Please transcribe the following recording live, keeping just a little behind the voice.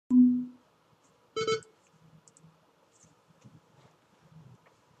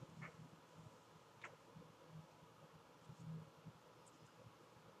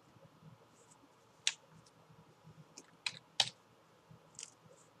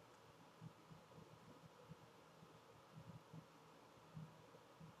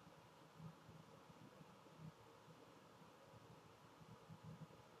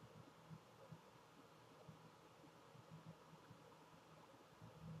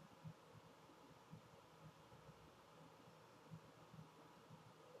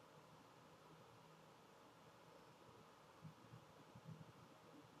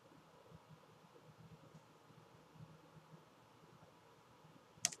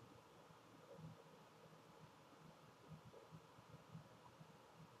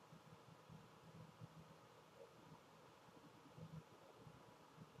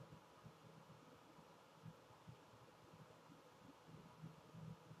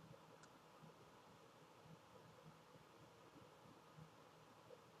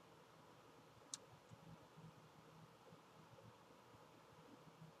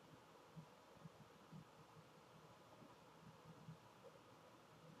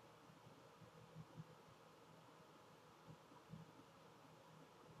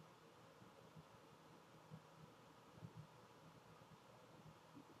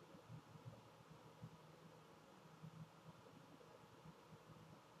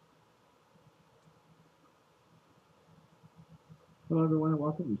Hello, everyone, and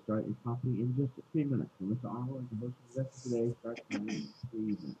welcome. We start your coffee in just 3 minutes. Melissa Arnold is the host of the rest of today. Start time in 3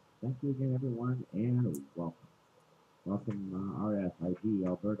 minutes. Thank you again, everyone, and welcome. Welcome, RS, ID,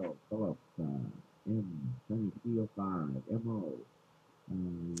 Alberto, Phillips, M, Sunny, CO5, MO,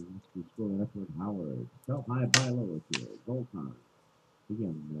 let's see, School Edward Howard, Felt High by Low is here, Zoltan.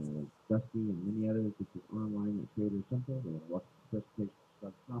 Again, Dusty and many others. This is online at Trader Simple. We're going to welcome the presentation to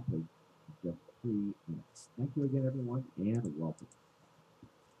start promptly in just 3 minutes. Thank you again, everyone, and welcome.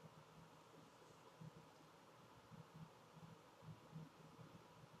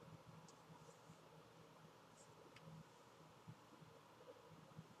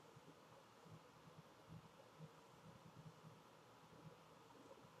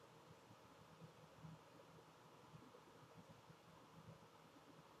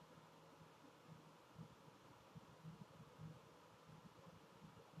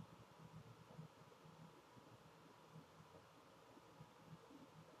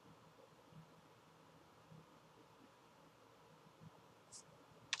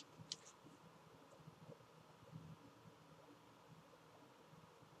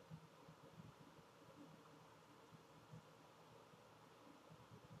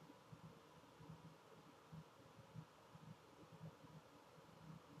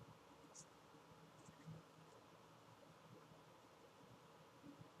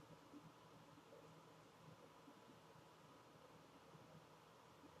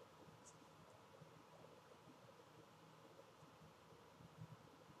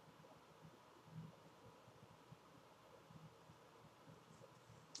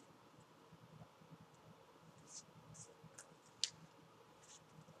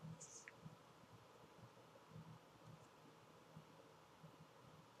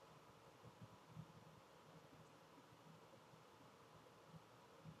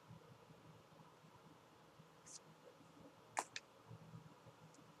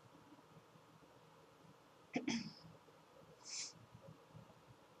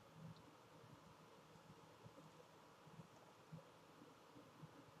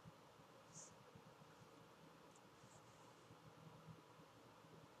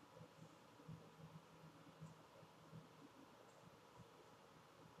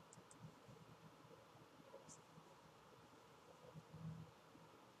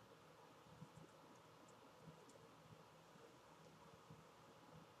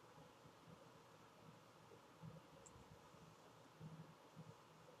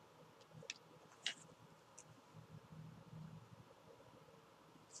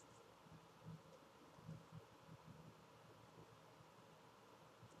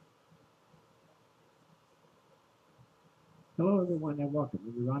 Hello, everyone, and welcome.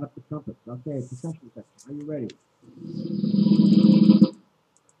 We round up the trumpets. Okay, percussion section. Are you ready?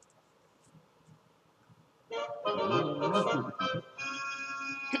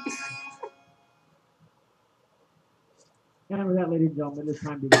 And with that, ladies and gentlemen, it's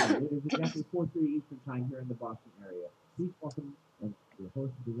time to begin. It is exactly 4:30 Eastern Time here in the Boston area. Please welcome the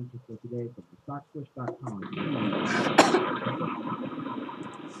host of the presenter for today from thestockswoosh.com.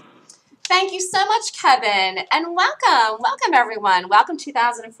 Thank you so much, Kevin, and welcome. Welcome, everyone. Welcome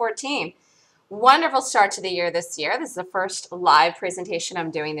 2014. Wonderful start to the year this year. This is the first live presentation I'm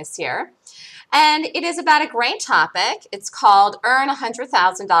doing this year. And it is about a great topic. It's called Earn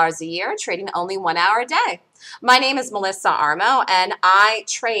 $100,000 a Year, Trading Only 1 hour a day. My name is Melissa Armo, and I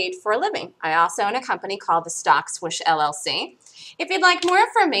trade for a living. I also own a company called the Stock Swoosh LLC. If you'd like more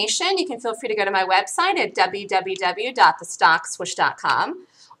information, you can feel free to go to my website at www.thestockswoosh.com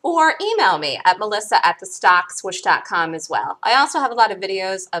or email me at melissa@thestockswoosh.com as well. I also have a lot of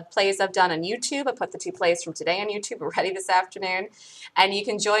videos of plays I've done on YouTube. I put the 2 plays from today on YouTube already this afternoon. And you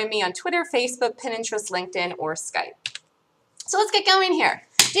can join me on Twitter, Facebook, Pinterest, LinkedIn, or Skype. So let's get going here.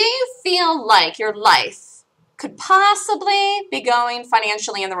 Do you feel like your life could possibly be going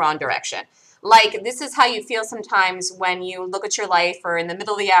financially in the wrong direction? Like this is how you feel sometimes when you look at your life or in the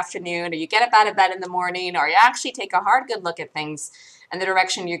middle of the afternoon or you get up out of bed in the morning or you actually take a hard good look at things and the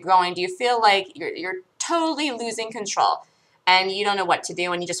direction you're going. Do you feel like you're totally losing control and you don't know what to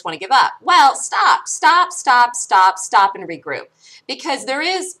do and you just want to give up? Well, stop and regroup, because there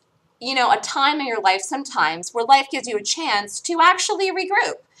is a time in your life sometimes where life gives you a chance to actually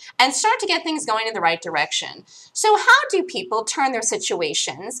regroup and start to get things going in the right direction. So how do people turn their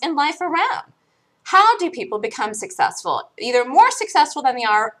situations in life around? How do people become successful? Either more successful than they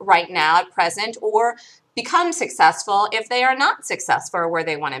are right now at present, or become successful if they are not successful where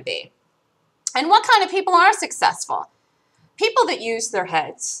they want to be. And what kind of people are successful? People that use their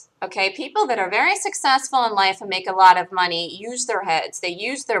heads. Okay, people that are very successful in life and make a lot of money use their heads, they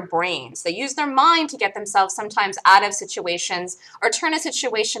use their brains, they use their mind to get themselves sometimes out of situations or turn a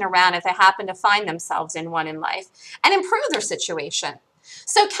situation around if they happen to find themselves in one in life and improve their situation.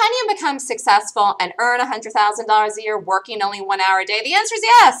 So can you become successful and earn $100,000 a year working only 1 hour a day? The answer is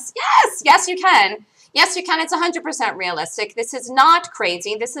yes. Yes, yes you can. Yes, you can. It's 100% realistic. This is not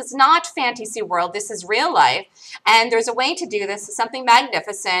crazy. This is not fantasy world. This is real life. And there's a way to do this. It's something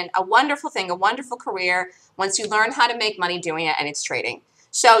magnificent, a wonderful thing, a wonderful career once you learn how to make money doing it, and it's trading.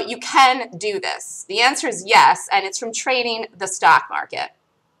 So you can do this. The answer is yes, and it's from trading the stock market.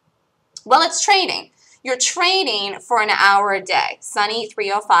 Well, it's trading. You're trading for an hour a day.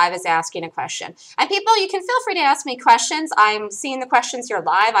 Sunny305 is asking a question. And people, you can feel free to ask me questions. I'm seeing the questions here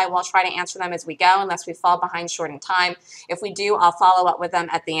live. I will try to answer them as we go unless we fall behind short in time. If we do, I'll follow up with them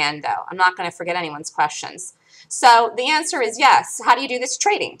at the end, though. I'm not going to forget anyone's questions. So the answer is yes. How do you do this?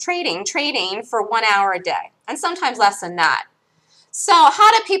 Trading for 1 hour a day, and sometimes less than that. So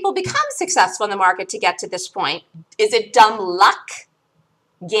how do people become successful in the market to get to this point? Is it dumb luck?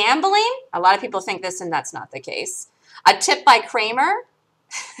 Gambling? A lot of people think this, and that's not the case. A tip by Kramer?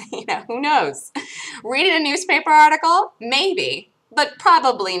 Who knows? Reading a newspaper article? Maybe, but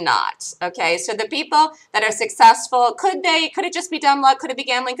probably not. Okay, so the people that are successful, could it just be dumb luck? Could it be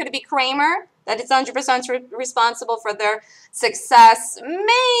gambling? Could it be Kramer that is 100% responsible for their success?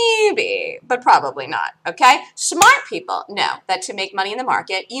 Maybe, but probably not. Okay, smart people know that to make money in the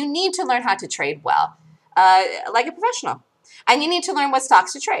market, you need to learn how to trade well, like a professional. And you need to learn what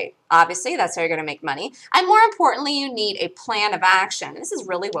stocks to trade. Obviously, that's how you're going to make money. And more importantly, you need a plan of action. This is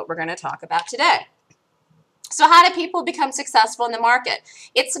really what we're going to talk about today. So how do people become successful in the market?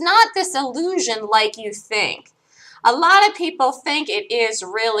 It's not this illusion like you think. A lot of people think it is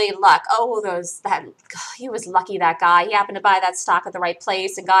really luck. Oh, he was lucky, that guy. He happened to buy that stock at the right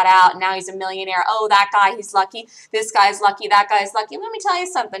place and got out, and now he's a millionaire. Oh, that guy, he's lucky. This guy's lucky. That guy's lucky. Let me tell you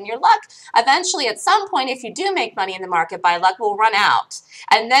something. Your luck, eventually, at some point, if you do make money in the market by luck, will run out,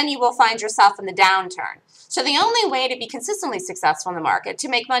 and then you will find yourself in the downturn. So the only way to be consistently successful in the market, to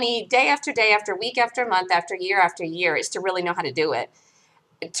make money day after day, after week, after month, after year, is to really know how to do it.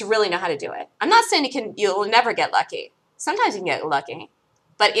 I'm not saying you'll never get lucky. Sometimes you can get lucky.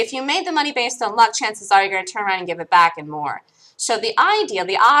 But if you made the money based on luck, chances are you're going to turn around and give it back and more. So the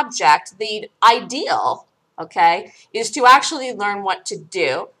ideal, okay, is to actually learn what to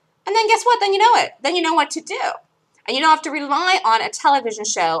do. And then guess what? Then you know it. Then you know what to do. And you don't have to rely on a television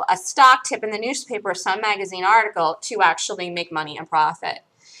show, a stock tip in the newspaper, or some magazine article to actually make money and profit.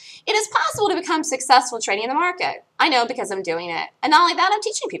 It is possible to become successful trading in the market. I know because I'm doing it. And not only that, I'm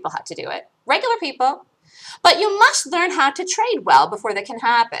teaching people how to do it. Regular people. But you must learn how to trade well before that can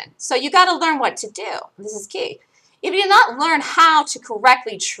happen. So you got to learn what to do. This is key. If you do not learn how to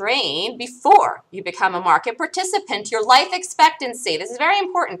correctly trade before you become a market participant, your life expectancy, this is very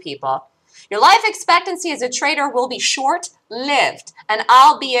important, people. Your life expectancy as a trader will be short-lived and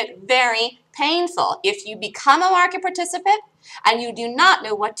albeit very painful if you become a market participant and you do not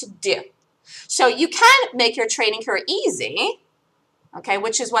know what to do. So you can make your trading career easy, okay,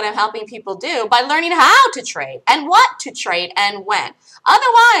 which is what I'm helping people do, by learning how to trade and what to trade and when.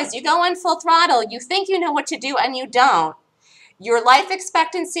 Otherwise, you go in full throttle, you think you know what to do and you don't. Your life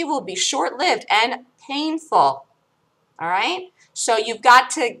expectancy will be short-lived and painful, all right? So you've got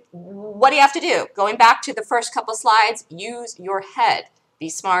to, what do you have to do? Going back to the first couple slides, use your head. Be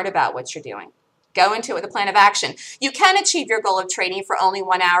smart about what you're doing. Go into it with a plan of action. You can achieve your goal of trading for only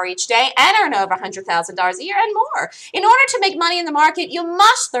 1 hour each day and earn over $100,000 a year and more. In order to make money in the market, you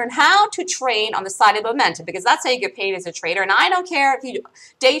must learn how to trade on the side of momentum, because that's how you get paid as a trader. And I don't care if you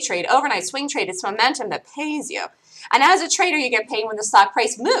day trade, overnight swing trade, it's momentum that pays you. And as a trader, you get paid when the stock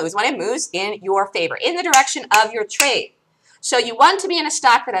price moves, when it moves in your favor, in the direction of your trade. So you want to be in a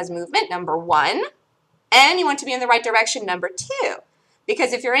stock that has movement, number one, and you want to be in the right direction, number two.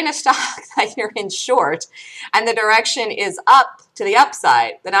 Because if you're in a stock that you're in short and the direction is up to the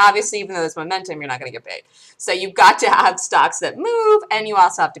upside, then obviously even though there's momentum, you're not going to get paid. So you've got to have stocks that move, and you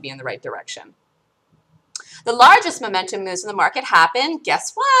also have to be in the right direction. The largest momentum moves in the market happen,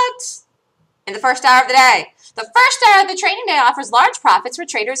 guess what? In the first hour of the day. The first hour of the trading day offers large profits for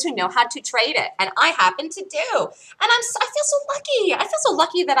traders who know how to trade it, and I happen to do. And I feel so lucky. I feel so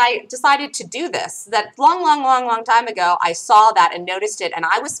lucky that I decided to do this. That long time ago, I saw that and noticed it, and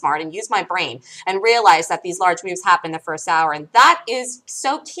I was smart and used my brain and realized that these large moves happen in the first hour, and that is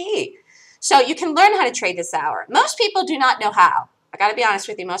so key. So you can learn how to trade this hour. Most people do not know how. I got to be honest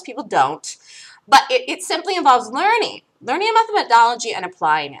with you, most people don't. But it simply involves learning a methodology and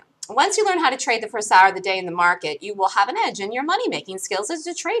applying it. Once you learn how to trade the first hour of the day in the market, you will have an edge in your money-making skills as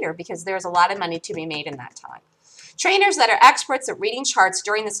a trader because there's a lot of money to be made in that time. Traders that are experts at reading charts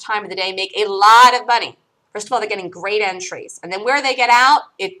during this time of the day make a lot of money. First of all, they're getting great entries. And then where they get out,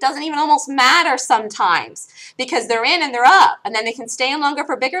 it doesn't even almost matter sometimes because they're in and they're up. And then they can stay in longer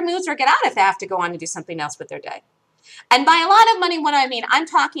for bigger moves or get out if they have to go on to do something else with their day. And by a lot of money, what do I mean? I'm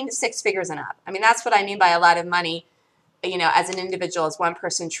talking to 6 figures and up. I mean, that's what I mean by a lot of money, you know, as an individual, as one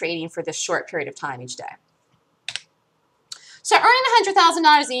person trading for this short period of time each day. So earning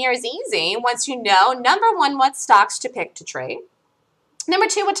 $100,000 a year is easy once you know, number one, what stocks to pick to trade. Number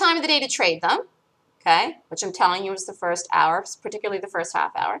two, what time of the day to trade them. Okay, which I'm telling you is the first hour, particularly the first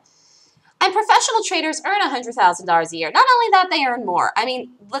half hour. And professional traders earn $100,000 a year. Not only that, they earn more. I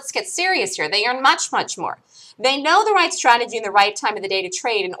mean, let's get serious here. They earn much, much more. They know the right strategy and the right time of the day to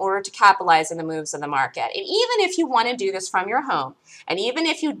trade in order to capitalize on the moves of the market. And even if you want to do this from your home, and even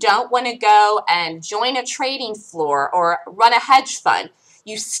if you don't want to go and join a trading floor or run a hedge fund,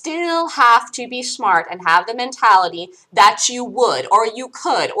 you still have to be smart and have the mentality that you would or you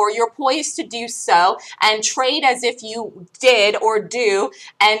could or you're poised to do so and trade as if you did or do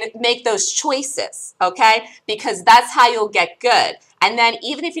and make those choices, okay? Because that's how you'll get good. And then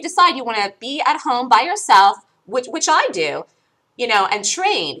even if you decide you want to be at home by yourself, which I do, you know, and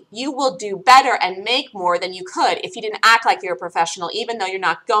trade, you will do better and make more than you could if you didn't act like you're a professional, even though you're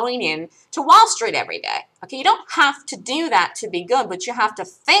not going in to Wall Street every day. Okay, you don't have to do that to be good, but you have to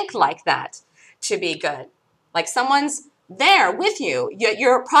think like that to be good. Like someone's there with you.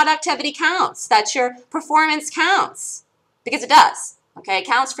 Your productivity counts. That your performance counts. Because it does. Okay, it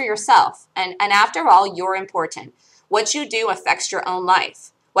counts for yourself. And after all, you're important. What you do affects your own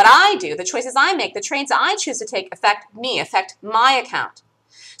life. What I do, the choices I make, the trades I choose to take affect me, affect my account.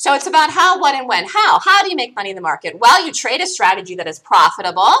 So it's about how, what, and when. How do you make money in the market? Well, you trade a strategy that is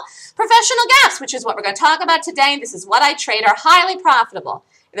profitable. Professional gaps, which is what we're going to talk about today, and this is what I trade, are highly profitable.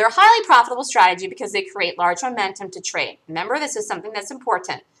 They're a highly profitable strategy because they create large momentum to trade. Remember, this is something that's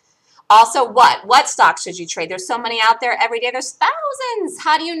important. Also, what stocks should you trade? There's so many out there every day. There's thousands.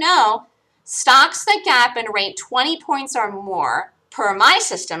 How do you know? Stocks that gap and rate 20 points or more per my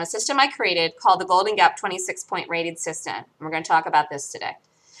system, a system I created called the Golden Gap 26-point rated system. And we're going to talk about this today.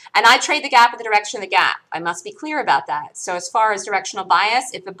 And I trade the gap in the direction of the gap. I must be clear about that. So as far as directional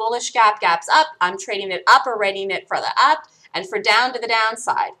bias, if the bullish gap gaps up, I'm trading it up or rating it for the up and for down to the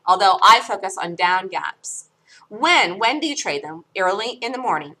downside, although I focus on down gaps. When do you trade them? Early in the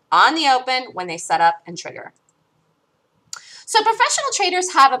morning, on the open, when they set up and trigger. So professional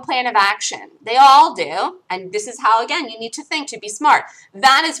traders have a plan of action. They all do. And this is how, again, you need to think to be smart.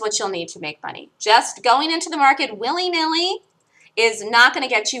 That is what you'll need to make money. Just going into the market willy-nilly is not going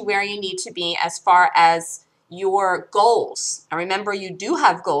to get you where you need to be as far as your goals. And remember, you do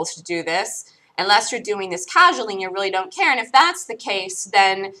have goals to do this. Unless you're doing this casually and you really don't care. And if that's the case,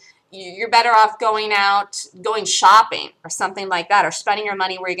 then you're better off going shopping or something like that, or spending your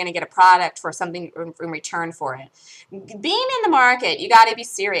money where you're going to get a product for something in return for it. Being in the market, you got to be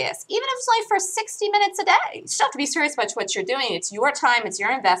serious. Even if it's only for 60 minutes a day, you still have to be serious about what you're doing. It's your time, it's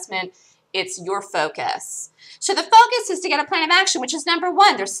your investment, it's your focus. So the focus is to get a plan of action, which is number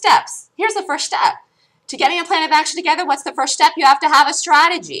one. There's steps. Here's the first step. To getting a plan of action together, what's the first step? You have to have a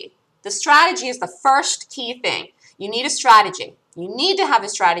strategy. The strategy is the first key thing. You need a strategy. You need to have a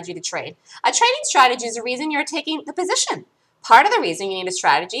strategy to trade. A trading strategy is the reason you're taking the position. Part of the reason you need a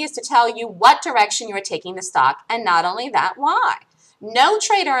strategy is to tell you what direction you are taking the stock, and not only that, why. No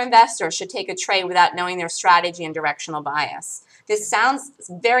trader or investor should take a trade without knowing their strategy and directional bias. This sounds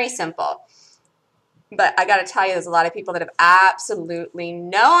very simple, but I got to tell you, there's a lot of people that have absolutely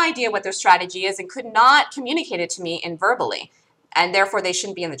no idea what their strategy is and could not communicate it to me verbally, and therefore they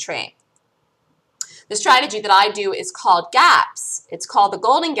shouldn't be in the trade. The strategy that I do is called gaps. It's called the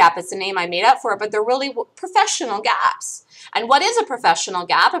Golden Gap. It's the name I made up for it, but they're really professional gaps. And what is a professional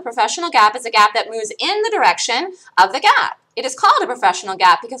gap? A professional gap is a gap that moves in the direction of the gap. It is called a professional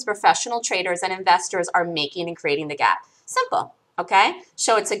gap because professional traders and investors are making and creating the gap. Simple, okay?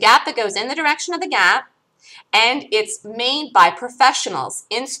 So it's a gap that goes in the direction of the gap, and it's made by professionals,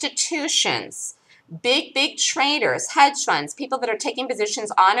 institutions, big traders, hedge funds, people that are taking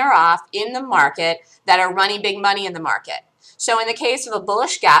positions on or off in the market that are running big money in the market. So in the case of a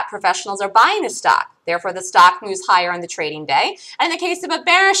bullish gap, professionals are buying the stock. Therefore, the stock moves higher on the trading day. And in the case of a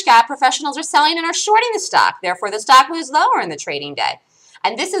bearish gap, professionals are selling and are shorting the stock. Therefore, the stock moves lower in the trading day.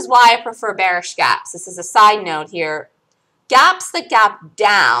 And this is why I prefer bearish gaps. This is a side note here. Gaps that gap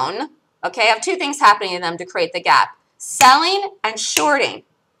down, okay, have two things happening in them to create the gap. Selling and shorting.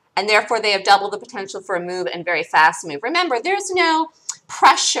 And therefore, they have double the potential for a move and very fast move. Remember, there's no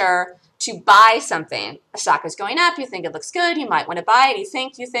pressure to buy something. A stock is going up, you think it looks good, you might want to buy it, you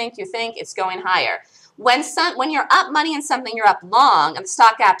think it's going higher. When you're up money in something, you're up long, and the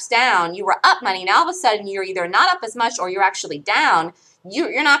stock gaps down, you were up money, now all of a sudden you're either not up as much or you're actually down,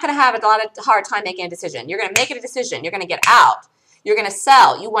 you're not going to have a lot of hard time making a decision. You're going to make a decision. You're going to get out. You're going to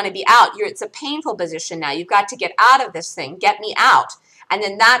sell. You want to be out. It's a painful position now. You've got to get out of this thing. Get me out. And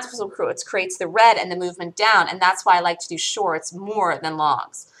then that's what creates the red and the movement down, and that's why I like to do shorts more than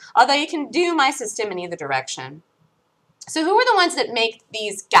longs. Although you can do my system in either direction. So who are the ones that make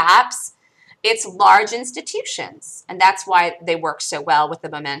these gaps? It's large institutions, and that's why they work so well with the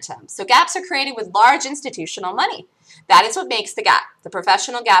momentum. So gaps are created with large institutional money. That is what makes the gap. The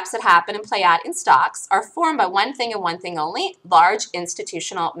professional gaps that happen and play out in stocks are formed by one thing and one thing only, large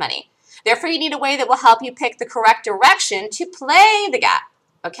institutional money. Therefore, you need a way that will help you pick the correct direction to play the gap,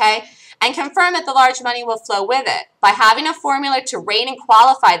 okay? And confirm that the large money will flow with it. By having a formula to rate and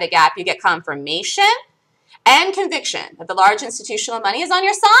qualify the gap, you get confirmation and conviction that the large institutional money is on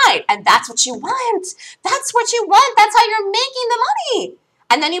your side. And that's what you want. That's what you want. That's how you're making the money.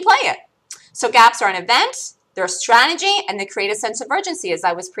 And then you play it. So gaps are an event, they're a strategy, and they create a sense of urgency, as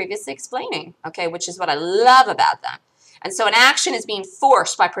I was previously explaining, okay, which is what I love about them. And so an action is being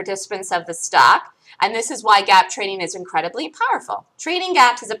forced by participants of the stock, and this is why gap trading is incredibly powerful. Trading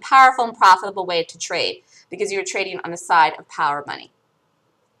gaps is a powerful and profitable way to trade because you're trading on the side of power money.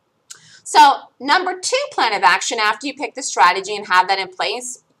 So number 2 plan of action, after you pick the strategy and have that in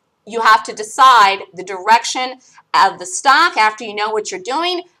place, you have to decide the direction of the stock. After you know what you're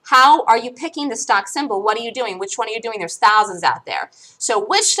doing, how are you picking the stock symbol? What are you doing? Which one are you doing? There's thousands out there. So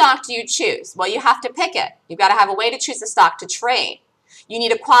which stock do you choose? Well, you have to pick it. You've got to have a way to choose the stock to trade. You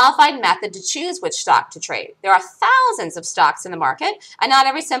need a qualified method to choose which stock to trade. There are thousands of stocks in the market, and not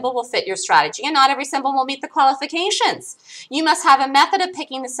every symbol will fit your strategy, and not every symbol will meet the qualifications. You must have a method of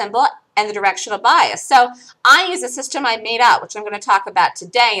picking the symbol and the directional bias. So I use a system I made up, which I'm going to talk about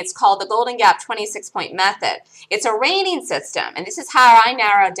today. It's called the Golden Gap 26-point method. It's a rating system, and this is how I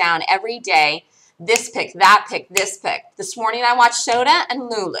narrow down every day this pick, that pick, this pick. This morning I watched Soda and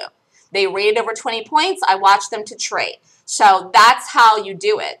Lulu. They rated over 20 points. I watched them to trade. So that's how you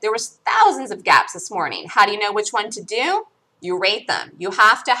do it. There was thousands of gaps this morning. How do you know which one to do? You rate them. You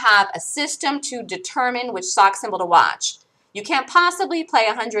have to have a system to determine which stock symbol to watch. You can't possibly play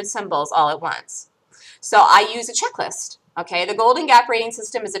 100 symbols all at once. So I use a checklist. Okay, the Golden Gap rating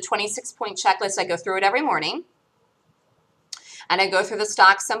system is a 26-point checklist. I go through it every morning. And I go through the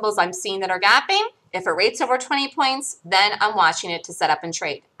stock symbols I'm seeing that are gapping. If it rates over 20 points, then I'm watching it to set up and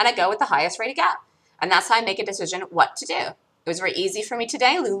trade. And I go with the highest rated gap. And that's how I make a decision what to do. It was very easy for me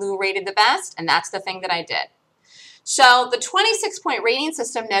today. Lulu rated the best, and that's the thing that I did. So the 26-point rating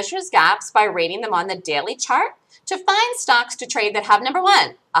system measures gaps by rating them on the daily chart to find stocks to trade that have, number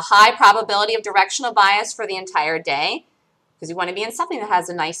 1, a high probability of directional bias for the entire day, because you want to be in something that has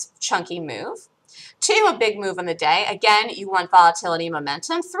a nice chunky move. 2, a big move on the day. Again, you want volatility and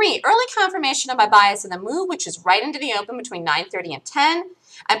momentum. 3, early confirmation of my bias in the move, which is right into the open between 9:30 and 10.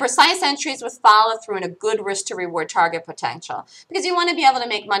 And precise entries with follow-through and a good risk-to-reward target potential. Because you want to be able to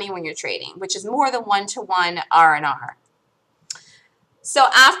make money when you're trading, which is more than one-to-one R&R. So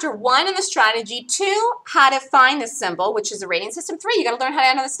after 1 in the strategy, 2, how to find the symbol, which is the rating system. 3, you got to learn how to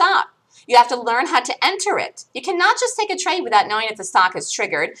enter the stock. You have to learn how to enter it. You cannot just take a trade without knowing if the stock is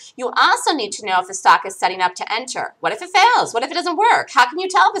triggered. You also need to know if the stock is setting up to enter. What if it fails? What if it doesn't work? How can you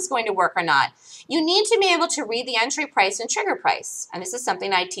tell if it's going to work or not? You need to be able to read the entry price and trigger price. And this is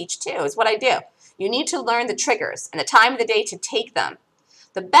something I teach too, is what I do. You need to learn the triggers and the time of the day to take them.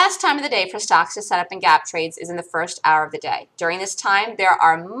 The best time of the day for stocks to set up in gap trades is in the first hour of the day. During this time, there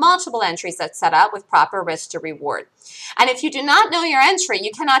are multiple entries that set up with proper risk to reward. And if you do not know your entry,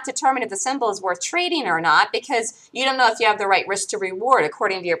 you cannot determine if the symbol is worth trading or not because you don't know if you have the right risk to reward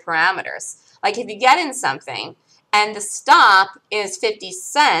according to your parameters. Like if you get in something and the stop is 50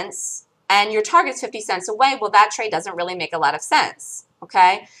 cents and your target is 50 cents away, well, that trade doesn't really make a lot of sense.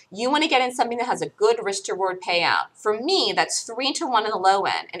 Okay, you want to get in something that has a good risk-to-reward payout. For me, that's 3 to 1 on the low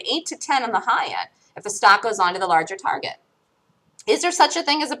end and 8 to 10 on the high end if the stock goes on to the larger target. Is there such a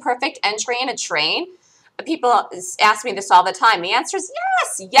thing as a perfect entry in a trade? People ask me this all the time. The answer is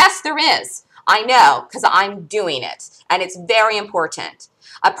yes. Yes, there is. I know because I'm doing it, and it's very important.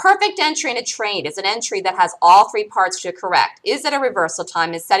 A perfect entry in a trade is an entry that has all 3 parts to correct. Is it a reversal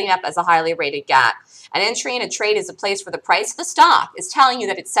time? Is setting up as a highly rated gap? An entry in a trade is a place where the price of the stock is telling you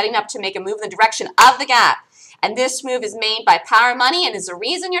that it's setting up to make a move in the direction of the gap. And this move is made by power money and is the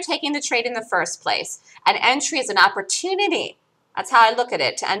reason you're taking the trade in the first place. An entry is an opportunity That's how I look at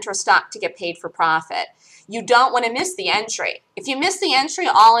it, to enter a stock to get paid for profit. You don't want to miss the entry. If you miss the entry,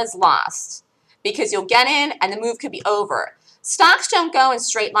 all is lost because you'll get in and the move could be over. Stocks don't go in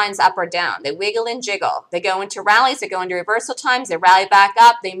straight lines up or down. They wiggle and jiggle. They go into rallies, they go into reversal times, they rally back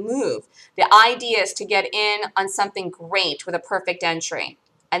up, they move. The idea is to get in on something great with a perfect entry.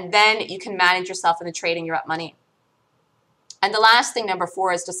 And then you can manage yourself in the trade and you're up money. And the last thing, number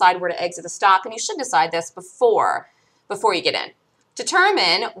 4, is decide where to exit the stock. And you should decide this before you get in.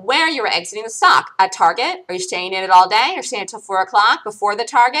 Determine where you're exiting the stock. At target, are you staying in it all day? Or staying until 4 o'clock before the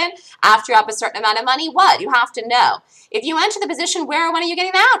target? After you're up a certain amount of money? What? You have to know. If you enter the position, where or when are you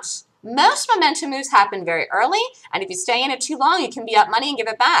getting out? Most momentum moves happen very early, and if you stay in it too long, you can be up money and give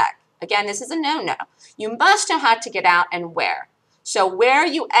it back. Again, this is a no-no. You must know how to get out and where. So where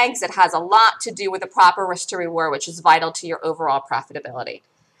you exit has a lot to do with the proper risk to reward, which is vital to your overall profitability.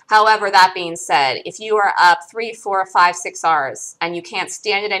 However, that being said, if you are up 3, 4, 5, 6 Rs and you can't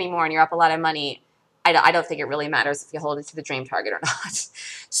stand it anymore and you're up a lot of money, I don't think it really matters if you hold it to the dream target or not.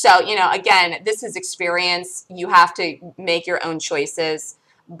 So, again, this is experience. You have to make your own choices.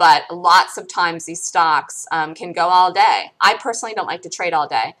 But lots of times these stocks can go all day. I personally don't like to trade all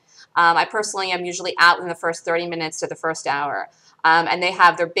day. I personally am usually out in the first 30 minutes to the first hour. And they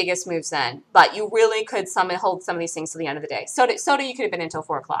have their biggest moves then. But you really could hold some of these things to the end of the day. Soda, you could have been until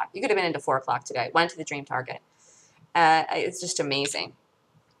 4 o'clock. You could have been into 4 o'clock today. Went to the dream target. It's just amazing.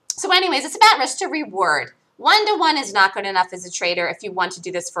 So anyways, it's about risk to reward. 1-to-1 is not good enough as a trader if you want to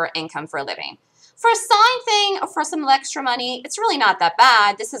do this for income for a living. For a side thing or for some extra money, it's really not that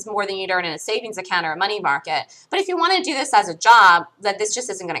bad. This is more than you'd earn in a savings account or a money market. But if you want to do this as a job, then this just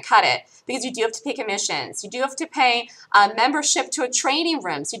isn't going to cut it because you do have to pay commissions. You do have to pay membership to a trading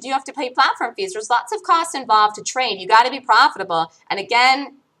room. So you do have to pay platform fees. There's lots of costs involved to trade. You got to be profitable. And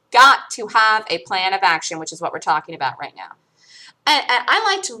again, got to have a plan of action, which is what we're talking about right now. And I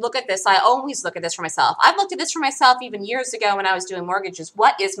like to look at this. I always look at this for myself. I've looked at this for myself even years ago when I was doing mortgages.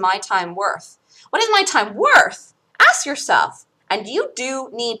 What is my time worth? What is my time worth? Ask yourself. And you do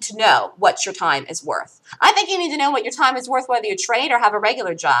need to know what your time is worth. I think you need to know what your time is worth whether you trade or have a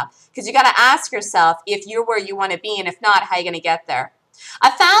regular job. Because you got to ask yourself if you're where you want to be, and if not, how are you going to get there?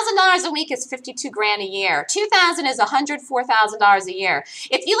 $1,000 a week is $52 grand a year. $2,000 is $104,000 a year.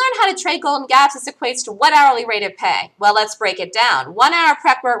 If you learn how to trade golden gaps, this equates to what hourly rate of pay? Well, let's break it down. 1 hour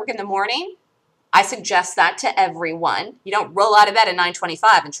prep work in the morning. I suggest that to everyone. You don't roll out of bed at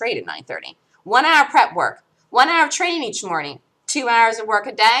 9:25 and trade at 9:30. 1 hour prep work. 1 hour of training each morning. 2 hours of work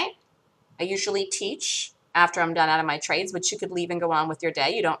a day. I usually teach after I'm done out of my trades, but you could leave and go on with your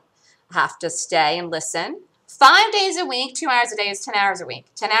day. You don't have to stay and listen. 5 days a week, 2 hours a day is 10 hours a week.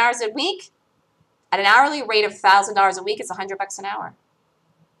 10 hours a week at an hourly rate of $1,000 a week is $100 an hour.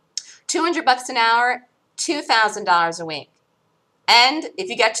 $200 an hour, $2,000 a week. And if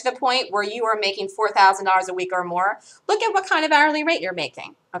you get to the point where you are making $4,000 a week or more, look at what kind of hourly rate you're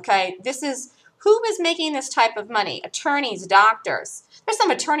making. Okay, this is who is making this type of money? Attorneys, doctors. There's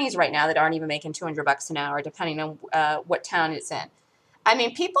some attorneys right now that aren't even making $200 an hour, depending on what town it's in. I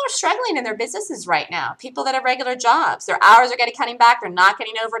mean, people are struggling in their businesses right now. People that have regular jobs, their hours are getting cutting back. They're not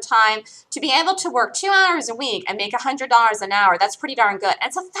getting overtime. To be able to work 2 hours a week and make $100 an hour, that's pretty darn good. And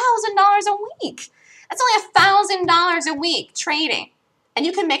it's $1,000 a week. That's only $1,000 a week trading. And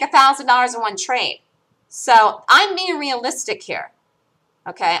you can make $1,000 in one trade. So I'm being realistic here.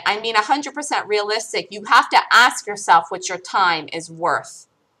 Okay, I mean 100% realistic. You have to ask yourself what your time is worth.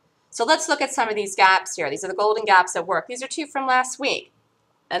 So let's look at some of these gaps here. These are the golden gaps at work. These are 2 from last week.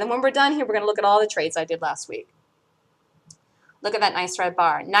 And then when we're done here, we're going to look at all the trades I did last week. Look at that nice red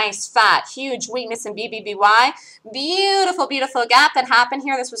bar. Nice, fat, huge weakness in BBBY. Beautiful, beautiful gap that happened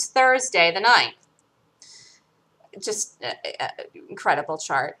here. This was Thursday, the 9th. Just incredible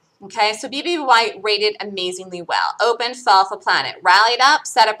chart. Okay, so BBBY rated amazingly well. Opened, fell off a planet. Rallied up,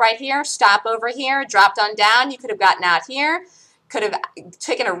 set up right here, stop over here, dropped on down. You could have gotten out here. Could have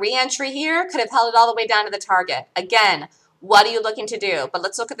taken a re-entry here, could have held it all the way down to the target. Again, what are you looking to do? But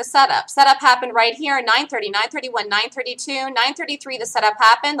let's look at the setup. Setup happened right here, 9:30, 9:31, 9:32, 9:33, the setup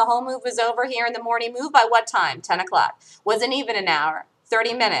happened. The whole move was over here in the morning move by what time? 10 o'clock. Wasn't even an hour,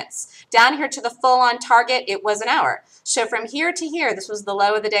 30 minutes. Down here to the full-on target, it was an hour. So from here to here, this was the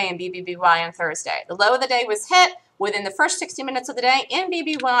low of the day in BBBY on Thursday. The low of the day was hit within the first 60 minutes of the day in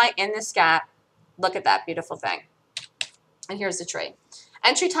BBBY in this gap. Look at that beautiful thing. And here's the trade.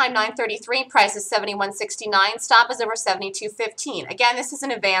 Entry time 9:33, price is 71.69, stop is over 72.15. Again, this is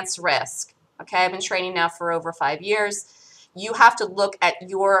an advanced risk. Okay, I've been trading now for over 5 years. You have to look at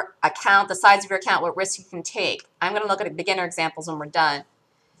your account, the size of your account, what risk you can take. I'm going to look at beginner examples when we're done.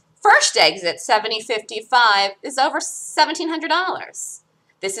 First exit, 70.55, is over $1,700.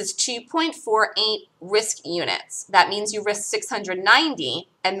 This is 2.48 risk units. That means you risked 690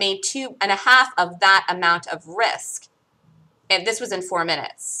 and made 2.5 of that amount of risk. And this was in 4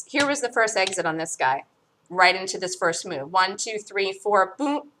 minutes. Here was the first exit on this guy, right into this first move. 1, 2, 3, 4,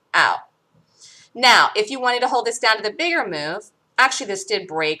 boom, out. Now, if you wanted to hold this down to the bigger move, actually this did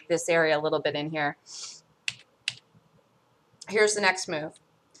break this area a little bit in here. Here's the next move.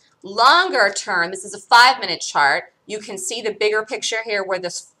 Longer term, this is a 5-minute chart. You can see the bigger picture here where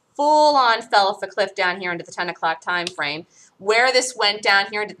this full-on fell off a cliff down here into the 10 o'clock time frame. Where this went down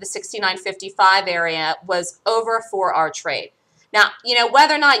here into the 69.55 area was over a 4-hour trade. Now, you know,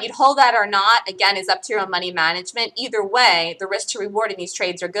 whether or not you'd hold that or not, again, is up to your own money management. Either way, the risk to reward in these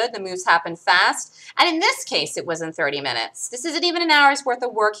trades are good. The moves happen fast. And in this case, it was in 30 minutes. This isn't even an hour's worth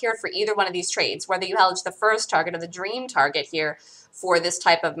of work here for either one of these trades, whether you held the first target or the dream target here for this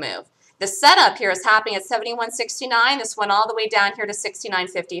type of move. The setup here is happening at 71.69. This went all the way down here to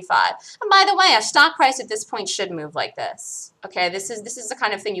 69.55. And by the way, a stock price at this point should move like this. Okay, this is the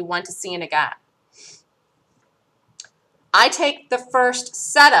kind of thing you want to see in a gap. I take the first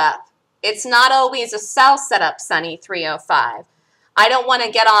setup. It's not always a sell setup, Sunny 305. I don't want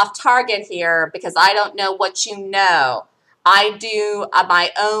to get off target here because I don't know what you know. I do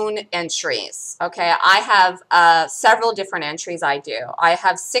my own entries, okay? I have several different entries I do. I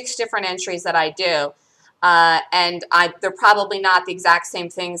have 6 different entries that I do, and they're probably not the exact same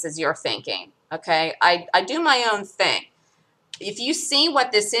things as you're thinking, okay? I do my own thing. If you see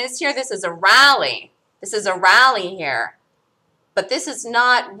what this is here, this is a rally. This is a rally here. But this is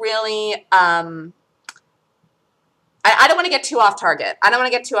not really, I don't want to get too off target. I don't want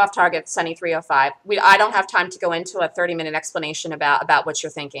to get too off target, Sunny 305. I don't have time to go into a 30-minute explanation about what you're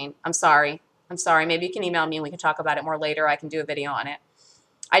thinking. I'm sorry. I'm sorry. Maybe you can email me and we can talk about it more later. I can do a video on it.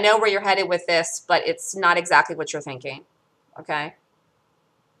 I know where you're headed with this, but it's not exactly what you're thinking. Okay?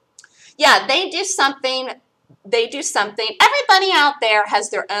 Yeah, they do something. Everybody out there has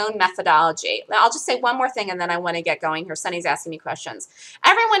their own methodology. I'll just say one more thing and then I want to get going here. Sunny's asking me questions.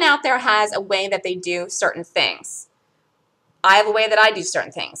 Everyone out there has a way that they do certain things. I have a way that I do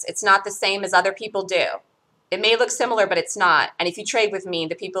certain things. It's not the same as other people do. It may look similar, but it's not. And if you trade with me,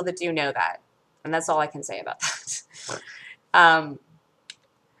 the people that do know that. And that's all I can say about that.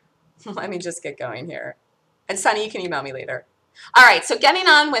 Let me just get going here. And Sunny, you can email me later. All right, so getting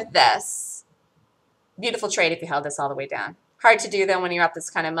on with this. Beautiful trade if you held this all the way down. Hard to do, though, when you're up this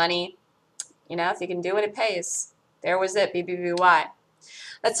kind of money. You know, if you can do it, it pays. There was it, BBBY.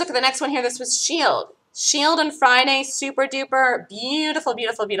 Let's look at the next one here. This was Shield. Shield on Friday, super duper, beautiful,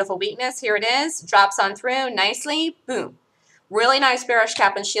 beautiful, beautiful weakness. Here it is. Drops on through nicely. Boom. Really nice bearish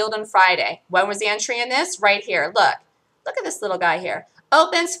cap on Shield on Friday. When was the entry in this? Right here. Look. Look at this little guy here.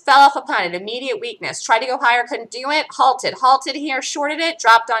 Opens, fell off upon it. Immediate weakness. Tried to go higher, couldn't do it. Halted. Halted here, shorted it,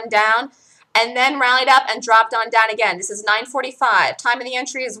 dropped on down. And then rallied up and dropped on down again. This is 9:45. Time of the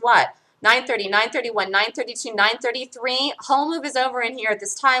entry is what? 9:30, 9:31, 9:32, 9:33. Whole move is over in here at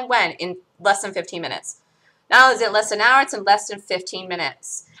this time when? In less than 15 minutes. Now is it less than an hour? It's in less than 15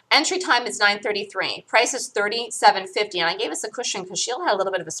 minutes. Entry time is 9:33. Price is 37.50. And I gave us a cushion because Shield had a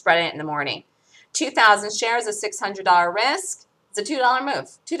little bit of a spread in it in the morning. 2,000 shares, a $600 risk. It's a $2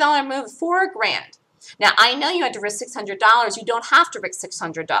 move. $2 move, $4,000. Now, I know you had to risk $600. You don't have to risk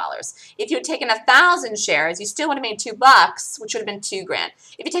 $600. If you had taken 1,000 shares, you still would have made $2, which would have been $2,000.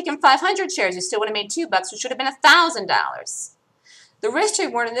 If you'd taken 500 shares, you still would have made $2, which would have been $1,000. The risk to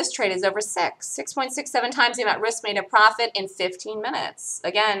reward in this trade is over 6.67 times the amount risk made a profit in 15 minutes.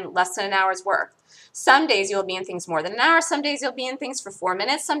 Again, less than an hour's work. Some days you'll be in things more than an hour. Some days you'll be in things for 4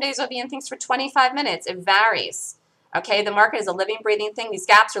 minutes. Some days you'll be in things for 25 minutes. It varies. Okay, the market is a living, breathing thing. These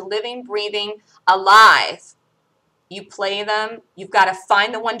gaps are living, breathing, alive. You play them. You've got to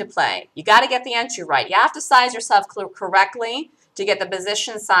find the one to play. You got to get the entry right. You have to size yourself correctly to get the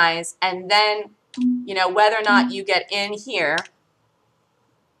position size. And then, you know, whether or not you get in here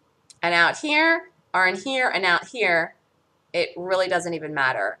and out here, or in here and out here, it really doesn't even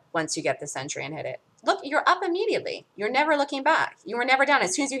matter once you get this entry and hit it. Look, you're up immediately. You're never looking back. You were never down.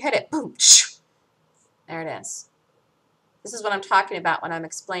 As soon as you hit it, boom, there it is. This is what I'm talking about when I'm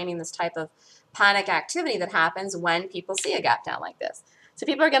explaining this type of panic activity that happens when people see a gap down like this. So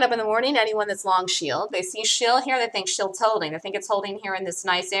people are getting up in the morning, anyone that's long Shield, they see Shield here, they think Shield's holding. They think it's holding here in this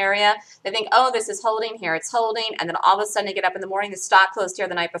nice area. They think, oh, this is holding here, it's holding. And then all of a sudden they get up in the morning, the stock closed here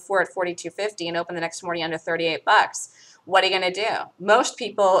the night before at 42.50 and opened the next morning under 38 bucks. What are you going to do? Most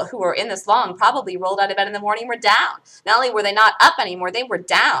people who are in this long probably rolled out of bed in the morning were down. Not only were they not up anymore, they were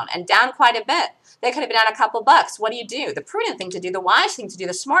down, and down quite a bit. They could have been down a couple bucks. What do? The prudent thing to do, the wise thing to do,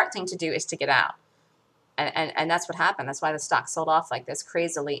 the smart thing to do is to get out. And that's what happened. That's why the stock sold off like this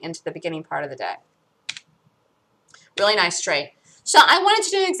crazily into the beginning part of the day. Really nice trade. So I wanted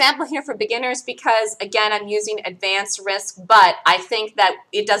to do an example here for beginners because, again, I'm using advanced risk, but I think that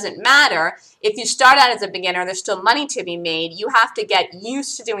it doesn't matter. If you start out as a beginner, there's still money to be made. You have to get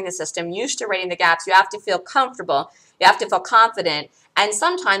used to doing the system, used to rating the gaps. You have to feel comfortable. You have to feel confident. And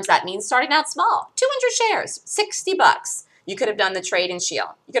sometimes that means starting out small. 200 shares, 60 bucks. You could have done the trade in Shield.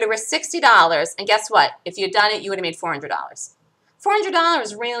 You could have risked $60, and guess what? If you had done it, you would have made $400.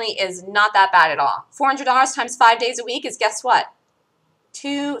 $400 really is not that bad at all. $400 times 5 days a week is, guess what?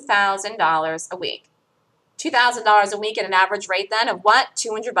 $2,000 a week. $2,000 a week at an average rate then of what?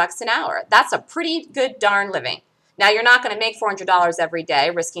 200 bucks an hour. That's a pretty good darn living. Now, you're not going to make $400 every day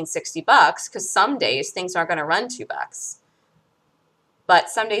risking 60 bucks because some days things aren't going to run $2. But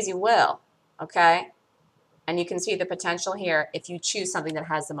some days you will, okay? And you can see the potential here if you choose something that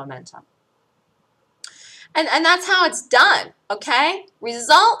has the momentum. And that's how it's done, okay?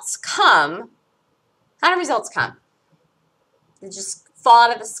 Results come. How do results come? They just fall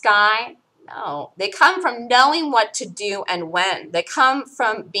out of the sky? No. They come from knowing what to do and when. They come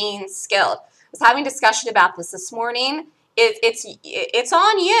from being skilled. I was having a discussion about this morning. It's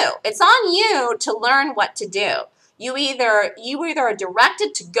on you. It's on you to learn what to do. You either are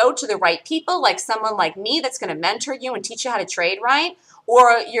directed to go to the right people, like someone like me that's going to mentor you and teach you how to trade right,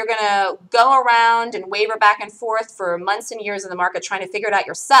 or you're going to go around and waver back and forth for months and years in the market trying to figure it out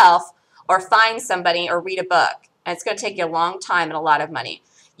yourself, or find somebody or read a book. And it's going to take you a long time and a lot of money.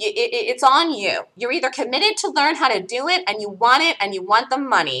 It's on you. You're either committed to learn how to do it and you want the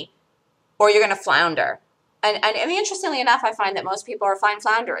money, or you're going to flounder. And interestingly enough, I find that most people are fine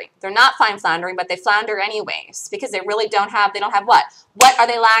floundering. They're not fine floundering, but they flounder anyways because they really don't have what? What are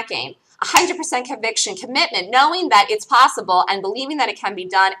they lacking? 100% conviction, commitment, knowing that it's possible and believing that it can be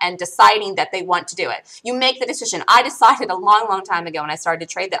done and deciding that they want to do it. You make the decision. I decided a long, long time ago when I started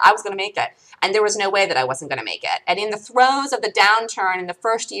to trade that I was going to make it, and there was no way that I wasn't going to make it. And in the throes of the downturn in the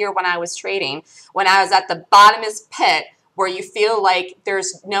first year when I was trading, when I was at the bottomest pit, where you feel like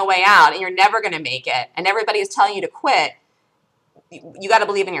there's no way out and you're never going to make it and everybody is telling you to quit, you got to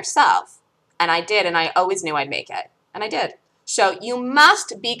believe in yourself. And I did, and I always knew I'd make it. And I did. So you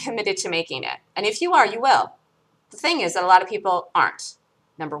must be committed to making it. And if you are, you will. The thing is that a lot of people aren't.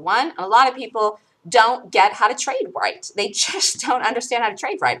 Number one, a lot of people don't get how to trade right. They just don't understand how to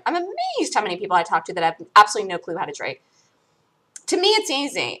trade right. I'm amazed how many people I talk to that have absolutely no clue how to trade. To me, it's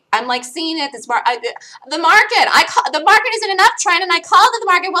easy. I'm like seeing it. The market isn't an uptrend, and I called that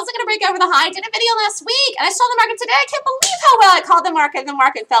the market wasn't going to break over the high. I did a video last week, and I saw the market today. I can't believe how well I called the market, and the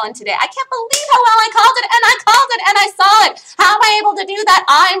market fell in today. I can't believe how well I called it, and I called it, and I saw it. How am I able to do that?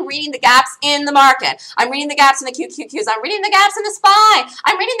 I'm reading the gaps in the market. I'm reading the gaps in the QQQs. I'm reading the gaps in the SPY.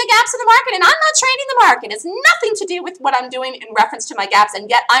 I'm reading the gaps in the market, and I'm not trading the market. It's nothing to do with what I'm doing in reference to my gaps,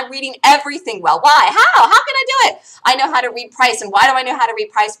 and yet I'm reading everything well. Why? How? How can I do it? I know how to read price, and why do I know how to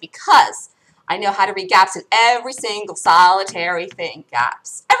read price? Because I know how to read gaps in every single solitary thing.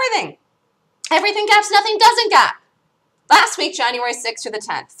 Gaps. Everything. Everything gaps, nothing doesn't gap. Last week, January 6th through the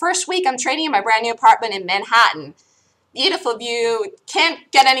 10th. First week, I'm trading in my brand new apartment in Manhattan. Beautiful view.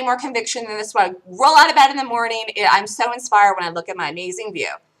 Can't get any more conviction than this one. Roll out of bed in the morning. I'm so inspired when I look at my amazing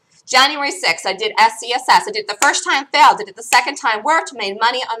view. January 6th, I did SCSS. I did it the first time, failed. Did it the second time, worked, made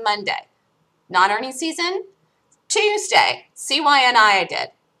money on Monday. Non-earning season. Tuesday, CYNI I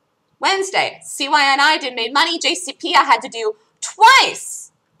did. Wednesday, CYNI did, made money. JCP I had to do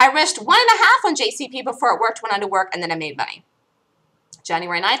twice. I risked 1.5 on JCP before it worked, went on to work, and then I made money.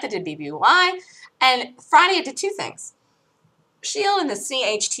 January 9th, I did BBY. And Friday, I did two things. Shield and the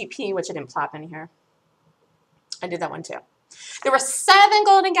CHTP, which I didn't plop in here. I did that one too. There were 7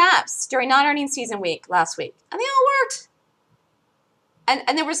 golden gaps during non-earning season week last week, and they all worked.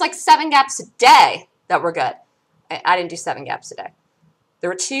 And there was like 7 gaps a day that were good. I didn't do 7 gaps a day. There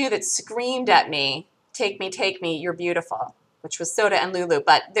were 2 that screamed at me, take me, you're beautiful, which was Soda and Lulu.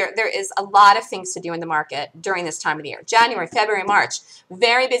 But there is a lot of things to do in the market during this time of the year. January, February, March,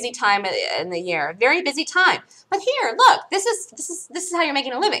 very busy time in the year, very busy time. But here, look, this is how you're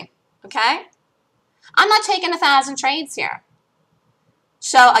making a living, okay? I'm not taking 1,000 trades here.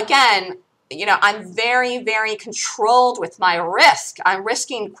 So again, you know, I'm very, very controlled with my risk. I'm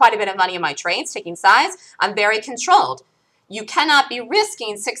risking quite a bit of money in my trades, taking sides. I'm very controlled. You cannot be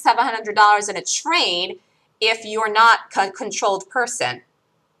risking $600–700 in a trade if you're not a controlled person,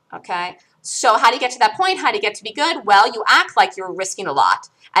 okay? So how do you get to that point? How do you get to be good? Well, you act like you're risking a lot,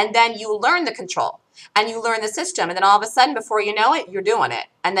 and then you learn the control, and you learn the system, and then all of a sudden, before you know it, you're doing it,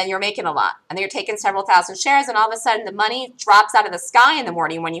 and then you're making a lot, and then you're taking several thousand shares, and all of a sudden the money drops out of the sky in the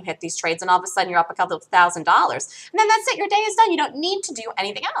morning when you hit these trades, and all of a sudden you're up a couple of $1,000, and then that's it, your day is done. You don't need to do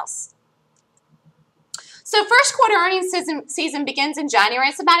anything else. So first quarter earnings season begins in January.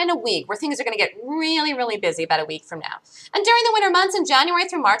 It's about in a week where things are going to get really, really busy about a week from now. And during the winter months in January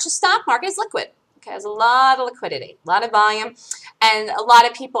through March, the stock market is liquid. Okay, there's a lot of liquidity, a lot of volume, and a lot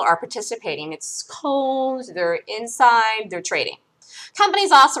of people are participating. It's cold, they're inside, they're trading.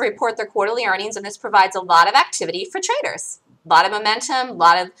 Companies also report their quarterly earnings, and this provides a lot of activity for traders. A lot of momentum, a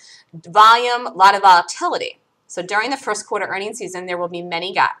lot of volume, a lot of volatility. So during the first quarter earnings season, there will be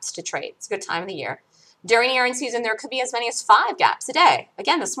many gaps to trade. It's a good time of the year. During the earnings season, there could be as many as 5 gaps a day.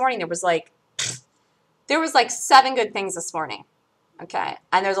 Again, this morning there was like 7 good things this morning. Okay,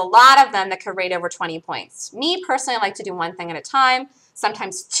 and there's a lot of them that could rate over 20 points. Me personally, I like to do 1 thing at a time,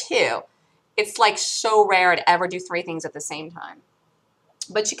 sometimes 2. It's like so rare to ever do 3 things at the same time.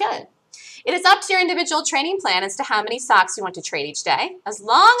 But you could. It is up to your individual trading plan as to how many stocks you want to trade each day. As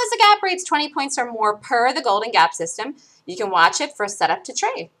long as the gap rates 20 points or more per the Golden Gap system, you can watch it for a setup to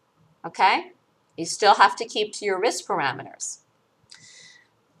trade. Okay? You still have to keep to your risk parameters.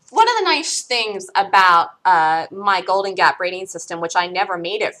 One of the nice things about my Golden Gap rating system, which I never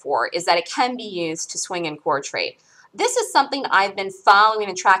made it for, is that it can be used to swing and core trade. This is something I've been following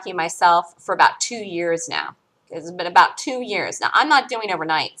and tracking myself for about 2 years now. It's been about 2 years. Now, I'm not doing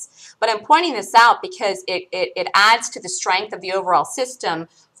overnights, but I'm pointing this out because it adds to the strength of the overall system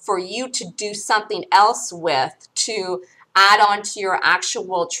for you to do something else with, to add on to your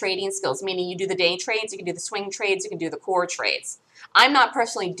actual trading skills, meaning you do the day trades, you can do the swing trades, you can do the core trades. I'm not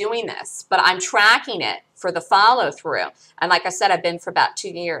personally doing this, but I'm tracking it for the follow through. And like I said, I've been for about 2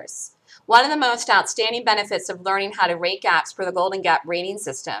 years. One of the most outstanding benefits of learning how to rate gaps for the Golden Gap rating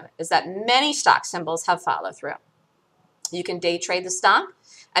system is that many stock symbols have follow through. You can day trade the stock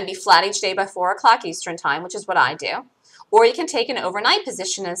and be flat each day by 4 o'clock Eastern time, which is what I do. Or you can take an overnight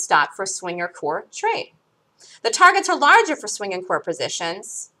position in stock for a swing or core trade. The targets are larger for swing and core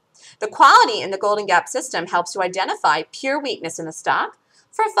positions. The quality in the Golden Gap system helps you identify pure weakness in the stock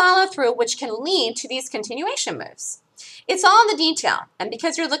for follow through, which can lead to these continuation moves. It's all in the detail, and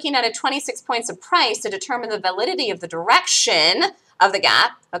because you're looking at a 26 points of price to determine the validity of the direction of the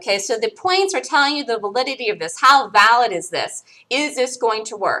gap, okay, so the points are telling you the validity of this. How valid is this? Is this going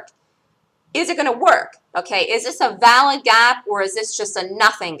to work? Is it going to work? Okay, is this a valid gap or is this just a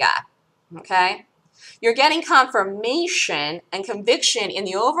nothing gap? Okay. You're getting confirmation and conviction in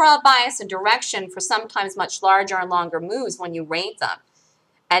the overall bias and direction for sometimes much larger and longer moves when you rate them.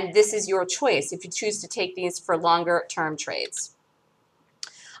 And this is your choice if you choose to take these for longer term trades.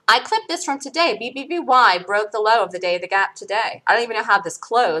 I clipped this from today. BBBY broke the low of the day of the gap today. I don't even know how this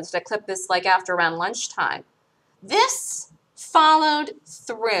closed. I clipped this like after around lunchtime. This followed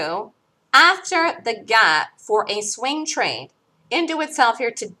through after the gap for a swing trade into itself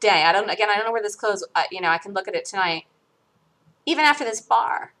here today. I don't know where this closed. I can look at it tonight. Even after this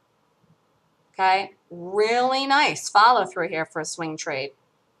bar. Okay, really nice follow through here for a swing trade.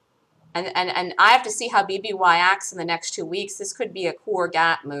 And I have to see how BBY acts in the next 2 weeks. This could be a core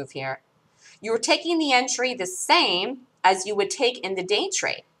gap move here. You're taking the entry the same as you would take in the day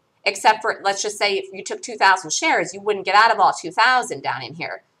trade, except for, let's just say if you took 2,000 shares, you wouldn't get out of all 2,000 down in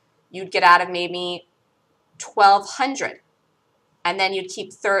here. You'd get out of maybe 1,200. And then you'd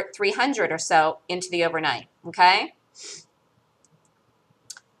keep 300 or so into the overnight, okay?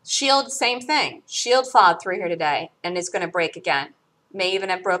 Shield, same thing. Shield followed through here today and is going to break again. May even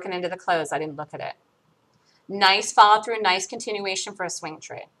have broken into the close. I didn't look at it. Nice follow through, nice continuation for a swing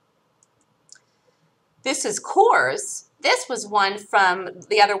trade. This is Coors. This was one from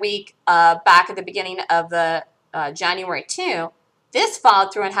the other week back at the beginning of the January 2. This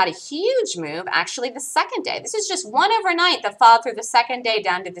followed through and had a huge move actually the second day. This is just one overnight that followed through the second day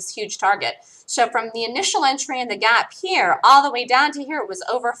down to this huge target. So from the initial entry in the gap here all the way down to here, it was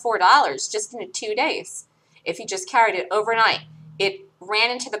over $4 just in 2 days. If you just carried it overnight, it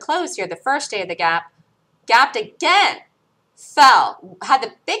ran into the close here the first day of the gap, gapped again, fell, had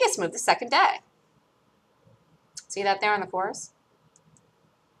the biggest move the second day. See that there on the course?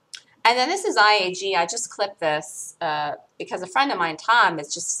 And then this is IAG. I just clipped this because a friend of mine, Tom,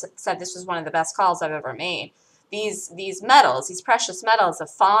 has just said this was one of the best calls I've ever made. These metals, these precious metals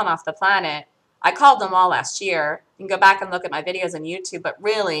have fallen off the planet. I called them all last year. You can go back and look at my videos on YouTube, but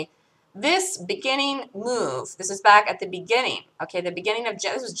really, this beginning move, this is back at the beginning, okay,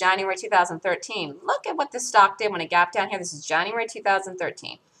 this was January 2013. Look at what this stock did when it gapped down here. This is January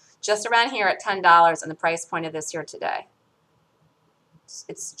 2013. just around here at $10 and the price point of this here today.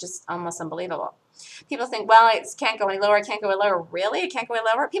 It's just almost unbelievable. People think, well, it can't go any lower, it can't go any lower. Really? It can't go any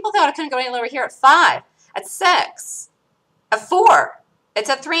lower? People thought it couldn't go any lower here at 5, at 6, at 4. It's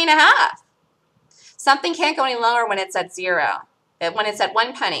at 3.5. Something can't go any lower when it's at 0. When it's at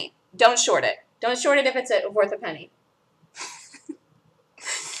 1 penny, don't short it. Don't short it if it's worth a penny.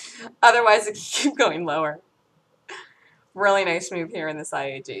 Otherwise, it can keep going lower. Really nice move here in this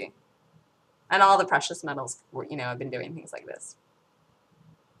IAG. And all the precious metals, have been doing things like this.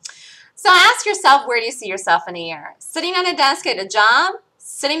 So ask yourself, where do you see yourself in a year? Sitting at a desk at a job?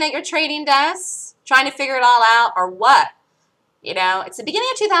 Sitting at your trading desk? Trying to figure it all out? Or what? It's the beginning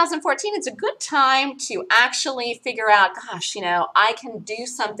of 2014. It's a good time to actually figure out, gosh, I can do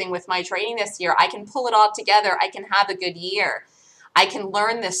something with my trading this year. I can pull it all together. I can have a good year. I can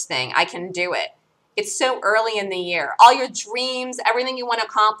learn this thing. I can do it. It's so early in the year. All your dreams, everything you want to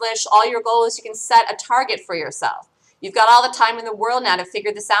accomplish, all your goals, you can set a target for yourself. You've got all the time in the world now to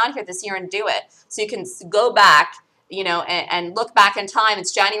figure this out here this year and do it. So you can go back, and look back in time.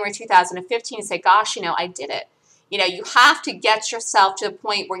 It's January 2015 and say, gosh, I did it. You have to get yourself to a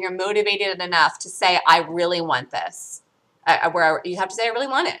point where you're motivated enough to say, I really want this. Where you have to say, I really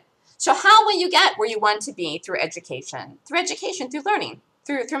want it. So how will you get where you want to be? Through education. Through education, through learning.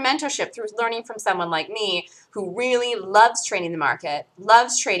 Through mentorship, through learning from someone like me who really loves trading the market,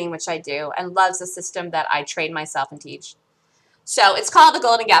 loves trading, which I do, and loves the system that I trade myself and teach. So it's called the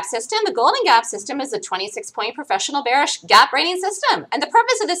Golden Gap System. The Golden Gap System is a 26-point professional bearish gap rating system. And the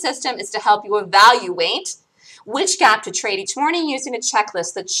purpose of the system is to help you evaluate which gap to trade each morning using a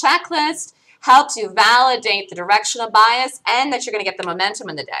checklist. The checklist helps you validate the directional bias and that you're going to get the momentum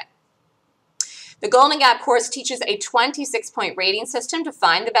in the day. The Golden Gap course teaches a 26-point rating system to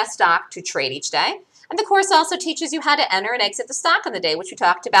find the best stock to trade each day. And the course also teaches you how to enter and exit the stock on the day, which we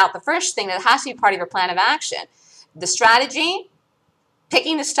talked about. The first thing that has to be part of your plan of action. The strategy,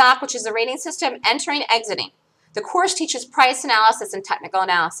 picking the stock, which is the rating system, entering, exiting. The course teaches price analysis and technical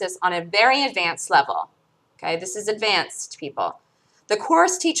analysis on a very advanced level. Okay, this is advanced, people. The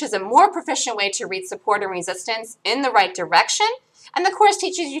course teaches a more proficient way to read support and resistance in the right direction. And the course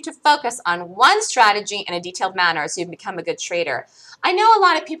teaches you to focus on one strategy in a detailed manner so you can become a good trader. I know a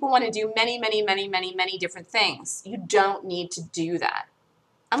lot of people want to do many different things. You don't need to do that.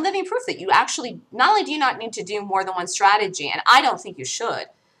 I'm living proof that you actually, not only do you not need to do more than one strategy, and I don't think you should,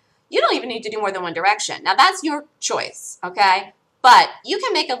 you don't even need to do more than one direction. Now that's your choice, okay? But you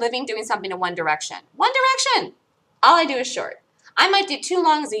can make a living doing something in one direction. One direction. All I do is short. I might do 2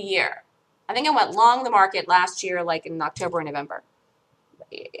 longs a year. I think I went long the market last year, like in October and November.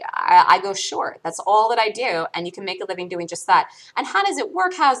 I go short. That's all that I do, and you can make a living doing just that. And how does it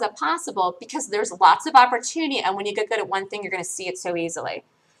work? How is that possible? Because there's lots of opportunity, and when you get good at one thing, you're going to see it so easily.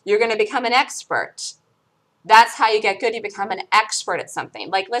 You're going to become an expert. That's how you get good. You become an expert at something.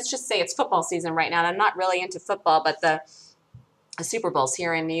 Like, let's just say it's football season right now, and I'm not really into football, but the Super Bowl's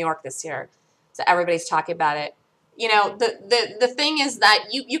here in New York this year, so everybody's talking about it. The thing is that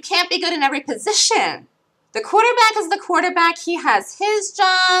you can't be good in every position. The quarterback is the quarterback. He has his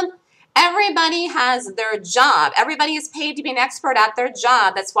job. Everybody has their job. Everybody is paid to be an expert at their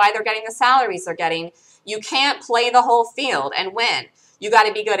job. That's why they're getting the salaries they're getting. You can't play the whole field and win. You got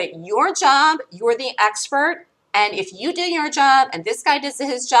to be good at your job. You're the expert. And if you do your job and this guy does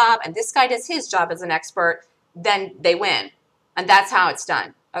his job and this guy does his job as an expert, then they win. And that's how it's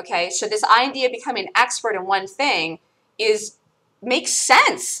done. Okay? So this idea of becoming an expert in one thing makes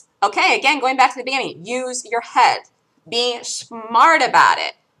sense. Okay, again, going back to the beginning, use your head. Be smart about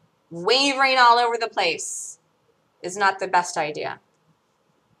it. Wavering all over the place is not the best idea.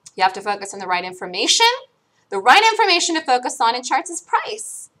 You have to focus on the right information. The right information to focus on in charts is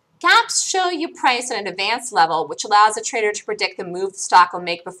price. Gaps show you price at an advanced level, which allows a trader to predict the move the stock will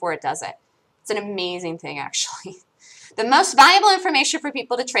make before it does it. It's an amazing thing, actually. The most valuable information for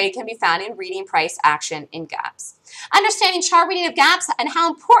people to trade can be found in reading price action in gaps. Understanding chart reading of gaps and how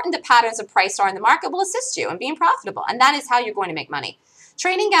important the patterns of price are in the market will assist you in being profitable, and that is how you're going to make money.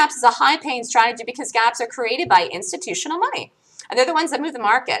 Trading gaps is a high-paying strategy because gaps are created by institutional money, and they're the ones that move the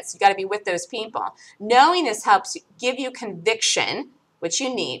markets. You got to be with those people. Knowing this helps give you conviction, which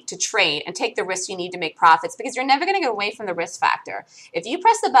you need to trade and take the risks you need to make profits, because you're never going to get away from the risk factor. If you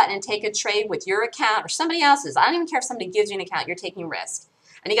press the button and take a trade with your account or somebody else's, I don't even care if somebody gives you an account, you're taking risk.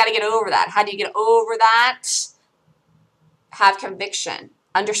 And you got to get over that. How do you get over that? Have conviction,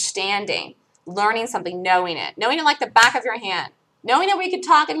 understanding, learning something, knowing it like the back of your hand, knowing that we could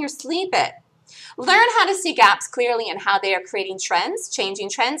talk in your sleep it. Learn how to see gaps clearly and how they are creating trends, changing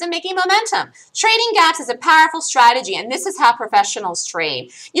trends, and making momentum. Trading gaps is a powerful strategy, and this is how professionals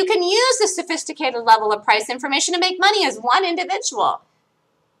trade. You can use this sophisticated level of price information to make money as one individual.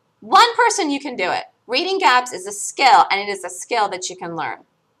 One person, you can do it. Reading gaps is a skill, and it is a skill that you can learn.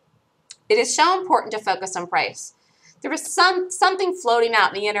 It is so important to focus on price. There was something floating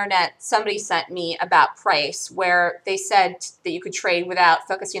out in the internet somebody sent me about price where they said that you could trade without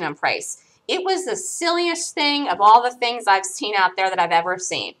focusing on price. It was the silliest thing of all the things I've seen out there that I've ever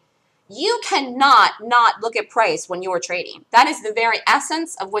seen. You cannot not look at price when you are trading. That is the very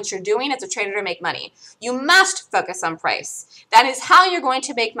essence of what you're doing as a trader to make money. You must focus on price. That is how you're going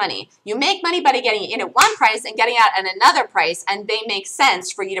to make money. You make money by getting in at one price and getting out at another price, and they make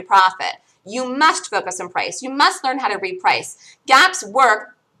sense for you to profit. You must focus on price. You must learn how to read price. Gaps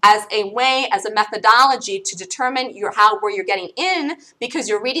work as a way, as a methodology to determine where you're getting in because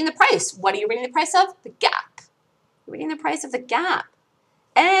you're reading the price. What are you reading the price of? The gap. You're reading the price of the gap.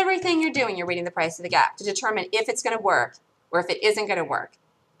 Everything you're doing, you're reading the price of the gap to determine if it's going to work or if it isn't going to work.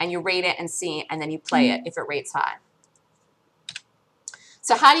 And you rate it and see, and then you play it if it rates high.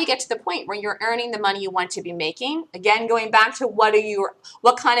 So how do you get to the point where you're earning the money you want to be making? Again, going back to what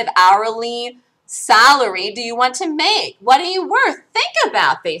kind of hourly salary do you want to make? What are you worth? Think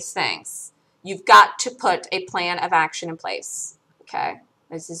about these things. You've got to put a plan of action in place. Okay?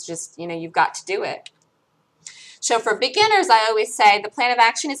 This is just, you've got to do it. So for beginners, I always say the plan of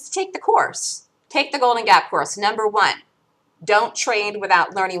action is to take the course. Take the Golden Gap course. Number 1, don't trade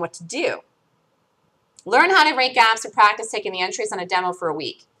without learning what to do. Learn how to rate gaps and practice taking the entries on a demo for a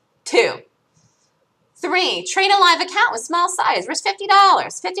week. 2, 3, trade a live account with small size. Risk $50.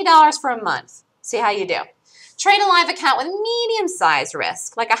 $50 for a month. See how you do. Trade a live account with medium size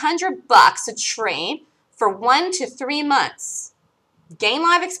risk, like $100 a trade for 1 to 3 months. Gain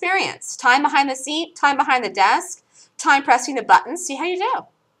live experience. Time behind the seat, time behind the desk, time pressing the buttons. See how you do.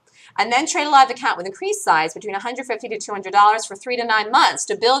 And then trade a live account with increased size between $150 to $200 for 3 to 9 months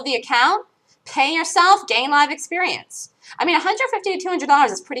to build the account. Pay yourself, gain live experience. I mean, $150 to $200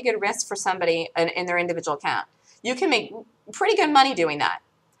 is pretty good risk for somebody in their individual account. You can make pretty good money doing that.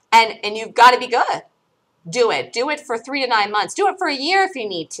 And you've got to be good. Do it. Do it for 3 to 9 months. Do it for a year if you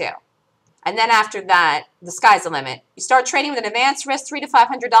need to. And then after that, the sky's the limit. You start trading with an advanced risk, $300 to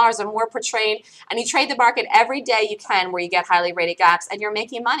 $500 or more per trade, and you trade the market every day you can where you get highly rated gaps, and you're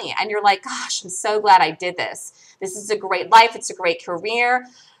making money. And you're like, gosh, I'm so glad I did this. This is a great life. It's a great career.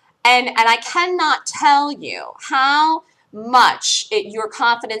 And I cannot tell you how much your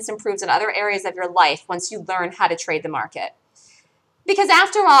confidence improves in other areas of your life once you learn how to trade the market. Because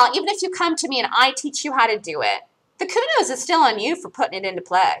after all, even if you come to me and I teach you how to do it, the kudos is still on you for putting it into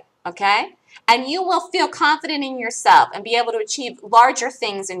play, okay? And you will feel confident in yourself and be able to achieve larger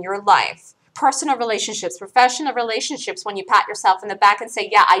things in your life. Personal relationships, professional relationships, when you pat yourself in the back and say,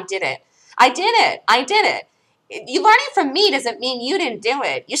 yeah, I did it. I did it. I did it. You learning from me doesn't mean you didn't do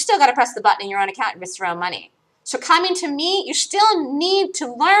it. You still got to press the button in your own account and risk your own money. So coming to me, you still need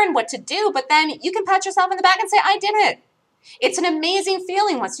to learn what to do, but then you can pat yourself in the back and say, I did it. It's an amazing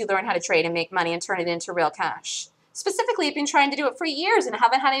feeling once you learn how to trade and make money and turn it into real cash. Specifically, you've been trying to do it for years and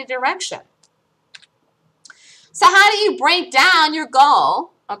haven't had any direction. So how do you break down your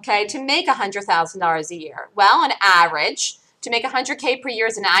goal, okay, to make $100,000 a year? Well, on average, to make $100K per year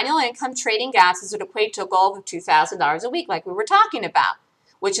as an annual income, trading gaps would equate to a goal of $2,000 a week, like we were talking about,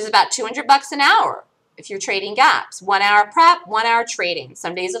 which is about $200 an hour if you're trading gaps. 1 hour prep, 1 hour trading.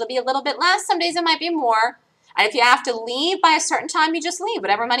 Some days it'll be a little bit less, some days it might be more. And if you have to leave by a certain time, you just leave.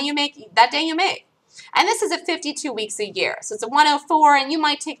 Whatever money you make, that day you make. And this is at 52 weeks a year. So it's a 104, and you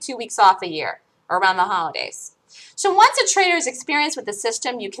might take 2 weeks off a year or around the holidays. So once a trader is experienced with the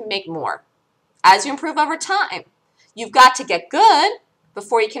system, you can make more. As you improve over time, you've got to get good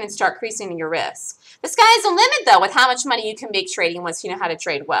before you can start increasing your risk. The sky's the limit, though, with how much money you can make trading once you know how to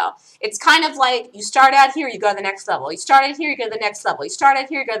trade well. It's kind of like you start out here, you go to the next level. You start out here, you go to the next level. You start out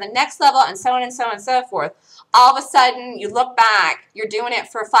here, you go to the next level, and so on and so on and so forth. All of a sudden, you look back, you're doing it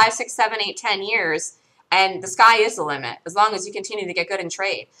for 5, 6, 7, 8, 10 years, and the sky is the limit as long as you continue to get good and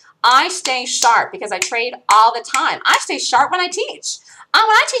trade. I stay sharp because I trade all the time. I stay sharp when I teach. When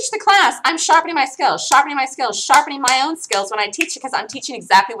I teach the class, I'm sharpening my skills, sharpening my own skills when I teach because I'm teaching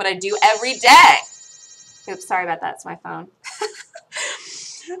exactly what I do every day. Oops, sorry about that. It's my phone.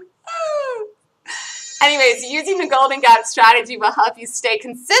 Anyways, using the Golden Gap strategy will help you stay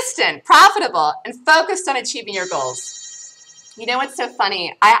consistent, profitable, and focused on achieving your goals. You know what's so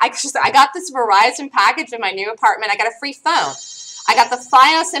funny? I got this Verizon package in my new apartment. I got a free phone. I got the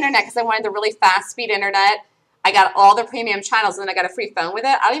Fios internet because I wanted the really fast speed internet. I got all the premium channels, and then I got a free phone with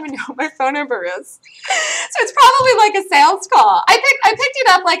it. I don't even know what my phone number is. So it's probably like a sales call. I picked it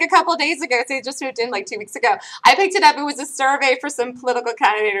up like a couple of days ago. So I just moved in like 2 weeks ago. I picked it up. It was a survey for some political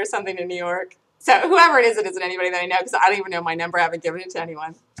candidate or something in New York. So whoever it isn't anybody that I know, because I don't even know my number. I haven't given it to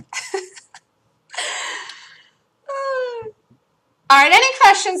anyone. All right, any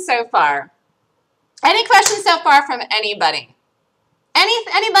questions so far? Any questions so far from anybody?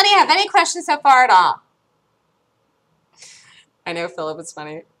 Anybody have any questions so far at all? I know Philip was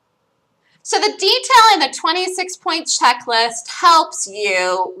funny. So the detail in the 26-point checklist helps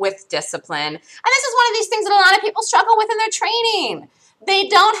you with discipline. And this is one of these things that a lot of people struggle with in their training. They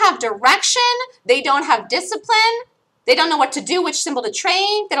don't have direction. They don't have discipline. They don't know what to do, which symbol to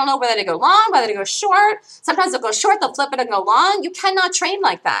trade. They don't know whether to go long, whether to go short. Sometimes they'll go short, they'll flip it and go long. You cannot trade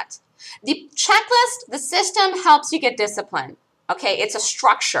like that. The checklist, the system helps you get discipline. Okay, it's a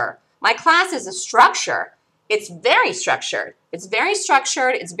structure. My class is a structure. It's very structured. It's very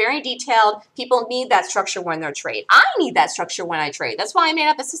structured. It's very detailed. People need that structure when they're trade. I need that structure when I trade. That's why I made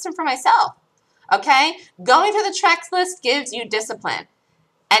up a system for myself. Okay, going through the checklist gives you discipline.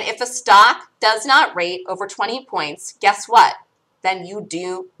 And if a stock does not rate over 20 points, guess what? Then you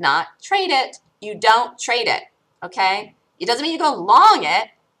do not trade it. You don't trade it, okay? It doesn't mean you go long it.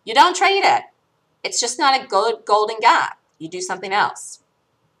 You don't trade it. It's just not a good golden gap. You do something else.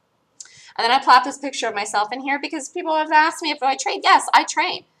 And then I plop this picture of myself in here because people have asked me if I trade. Yes, I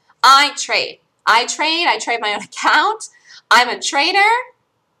trade. I trade. I trade my own account. I'm a trader.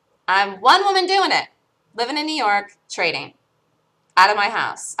 I'm one woman doing it. Living in New York, trading. Out of my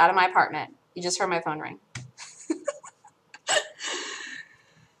house, out of my apartment. You just heard my phone ring.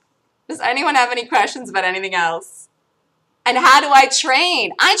 Does anyone have any questions about anything else? And how do I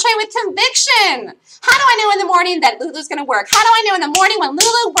trade? I trade with conviction. How do I know in the morning that Lulu's going to work? How do I know in the morning when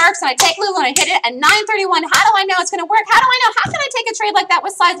Lulu works and I take Lulu and I hit it at 9:31? How do I know it's going to work? How do I know? How can I take a trade like that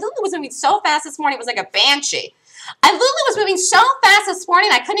with size? Lulu was moving so fast this morning. It was like a banshee. And Lulu was moving so fast this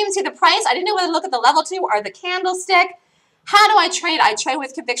morning. I couldn't even see the price. I didn't know whether to look at the level 2 or the candlestick. How do I trade? I trade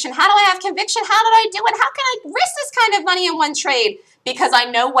with conviction. How do I have conviction? How did I do it? How can I risk this kind of money in one trade? Because I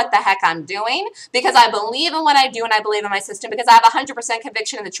know what the heck I'm doing, because I believe in what I do and I believe in my system, because I have 100%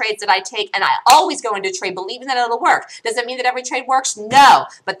 conviction in the trades that I take, and I always go into trade believing that it'll work. Does it mean that every trade works? No,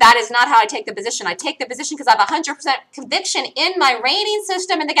 but that is not how I take the position. I take the position because I have 100% conviction in my rating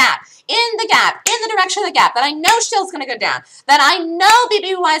system in the gap, in the direction of the gap, that I know Shill's going to go down, that I know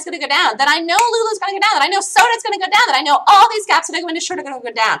BBY is going to go down, that I know Lulu's going to go down, that I know Soda's going to go down, that I know all these gaps that I go into short are going to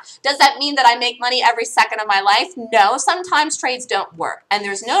go down. Does that mean that I make money every second of my life? No, sometimes trades don't work, and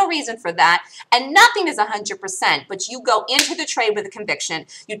there's no reason for that, and nothing is 100%, but you go into the trade with a conviction.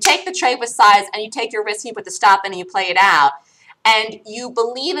 You take the trade with size, and you take your risk, you put the stop in, and you play it out, and you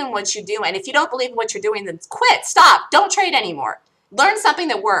believe in what you do, and if you don't believe in what you're doing, then quit, stop, don't trade anymore. Learn something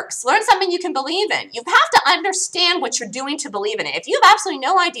that works. Learn something you can believe in. You have to understand what you're doing to believe in it. If you have absolutely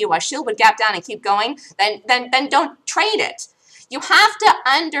no idea why Shield would gap down and keep going, then don't trade it. You have to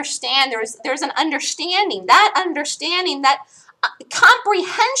understand, there's an understanding, that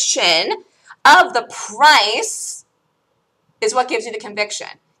comprehension of the price is what gives you the conviction.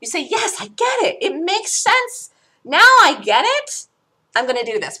 You say, yes, I get it. It makes sense. Now I get it. I'm going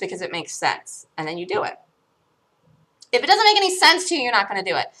to do this because it makes sense. And then you do it. If it doesn't make any sense to you, you're not going to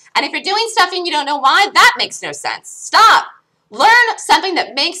do it. And if you're doing stuff and you don't know why, that makes no sense. Stop. Learn something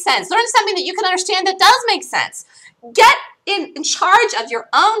that makes sense. Learn something that you can understand that does make sense. Get in charge of your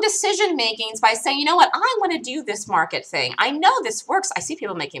own decision makings by saying, you know what, I want to do this market thing. I know this works. I see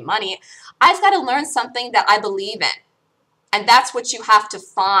people making money. I've got to learn something that I believe in. And that's what you have to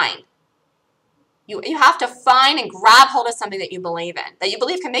find. You have to find and grab hold of something that you believe in, that you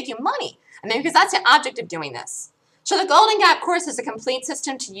believe can make you money. I mean, because that's the object of doing this. So the Golden Gap course is a complete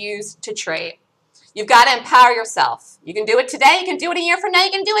system to use to trade. You've got to empower yourself. You can do it today. You can do it a year from now.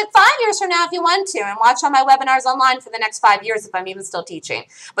 You can do it 5 years from now if you want to, and watch all my webinars online for the next 5 years if I'm even still teaching.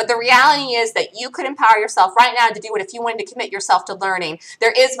 But the reality is that you could empower yourself right now to do it if you wanted to commit yourself to learning.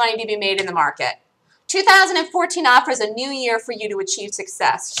 There is money to be made in the market. 2014 offers a new year for you to achieve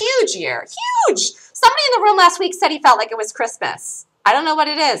success. Huge year. Huge. Somebody in the room last week said he felt like it was Christmas. I don't know what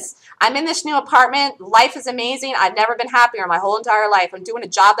it is. I'm in this new apartment. Life is amazing. I've never been happier in my whole entire life. I'm doing a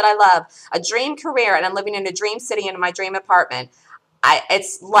job that I love, a dream career, and I'm living in a dream city in my dream apartment.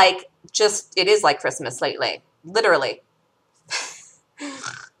 It's like it is like Christmas lately, literally.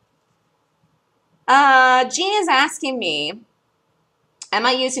 Jean is asking me, am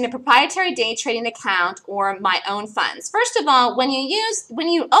I using a proprietary day trading account or my own funds? First of all, when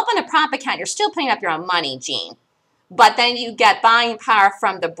you open a prop account, you're still putting up your own money, Jean. but then you get buying power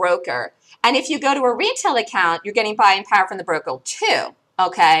from the broker. And if you go to a retail account, you're getting buying power from the broker too.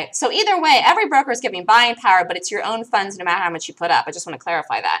 Okay, so either way, every broker is giving buying power, but it's your own funds no matter how much you put up. I just want to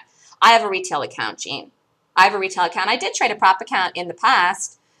clarify that. I have a retail account, Jean. I have a retail account. I did trade a prop account in the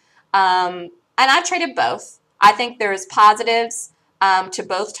past, and I've traded both. I think there's positives to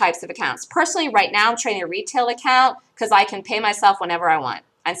both types of accounts. Personally, right now, I'm trading a retail account because I can pay myself whenever I want.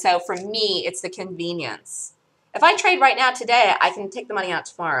 And so for me, it's the convenience. If I trade right now today, I can take the money out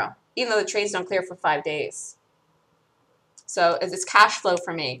tomorrow, even though the trades don't clear for 5 days. So it's cash flow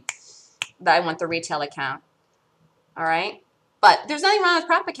for me that I want the retail account. All right? But there's nothing wrong with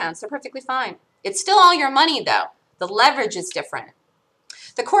prop accounts. They're perfectly fine. It's still all your money, though. The leverage is different.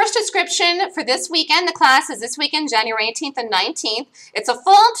 The course description for this weekend, the class is this weekend, January 18th and 19th. It's a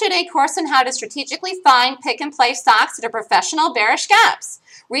full 2-day course on how to strategically find, pick, and play stocks that are professional bearish gaps.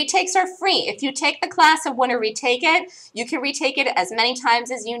 Retakes are free. If you take the class and want to retake it, you can retake it as many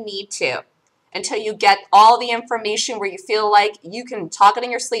times as you need to until you get all the information where you feel like you can talk it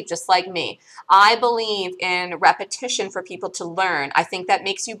in your sleep just like me. I believe in repetition for people to learn. I think that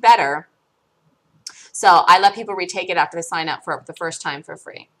makes you better. So I let people retake it after they sign up for the first time for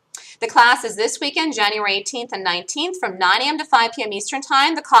free. The class is this weekend, January 18th and 19th from 9 a.m. to 5 p.m. Eastern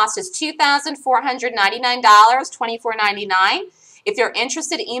Time. The cost is $2,499, $24.99. If you're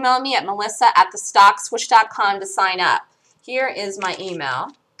interested, email me at melissa@thestockswoosh.com to sign up. Here is my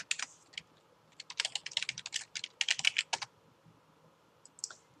email.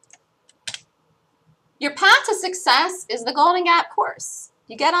 Your path to success is the Golden Gap course.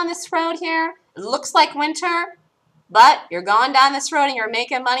 You get on this road here, it looks like winter, but you're going down this road and you're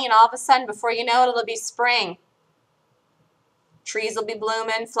making money, and all of a sudden, before you know it, it'll be spring. Trees will be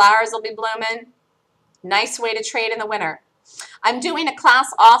blooming, flowers will be blooming. Nice way to trade in the winter. I'm doing a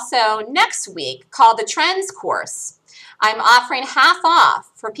class also next week called the Trends course. I'm offering half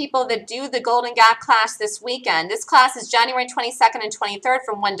off for people that do the Golden Gap class this weekend. This class is January 22nd and 23rd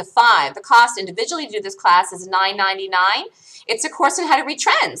from 1 to 5. The cost individually to do this class is $9.99. It's a course on how to read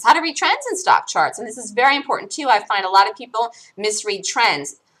trends in stock charts. And this is very important too. I find a lot of people misread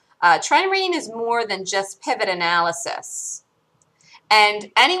trends. Trend reading is more than just pivot analysis.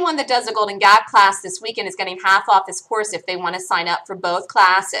 And anyone that does a Golden Gap class this weekend is getting half off this course if they want to sign up for both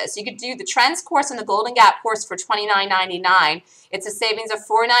classes. You could do the Trends course and the Golden Gap course for $29.99. It's a savings of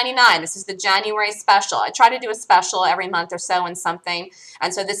 $4.99. This is the January special. I try to do a special every month or so in something,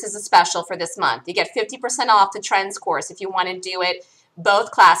 and so this is a special for this month. You get 50% off the Trends course if you want to do it,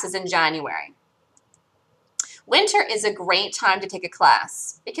 both classes in January. Winter is a great time to take a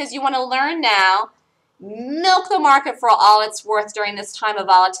class because you want to learn now, milk the market for all it's worth during this time of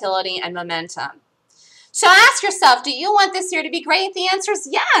volatility and momentum. So ask yourself, do you want this year to be great? The answer is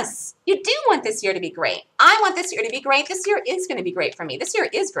yes. You do want this year to be great. I want this year to be great. This year is going to be great for me. This year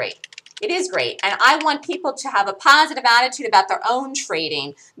is great. It is great. And I want people to have a positive attitude about their own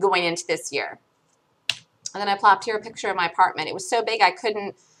trading going into this year. And then I plopped here a picture of my apartment. It was so big I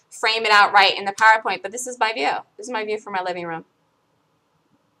couldn't frame it out right in the PowerPoint, but this is my view. This is my view from my living room.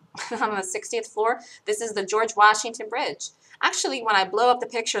 I'm on the 60th floor. This is the George Washington Bridge. Actually, when I blow up the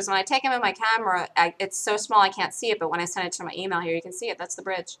pictures, when I take them in my camera, it's so small I can't see it, but when I send it to my email here, you can see it. That's the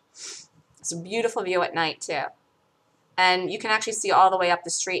bridge. It's a beautiful view at night, too. And you can actually see all the way up the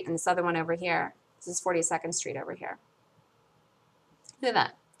street, and this other one over here. This is 42nd Street over here. Look at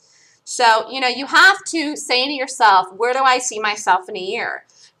that. So, you know, you have to say to yourself, where do I see myself in a year?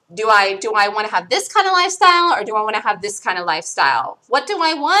 Do I want to have this kind of lifestyle, or do I want to have this kind of lifestyle? What do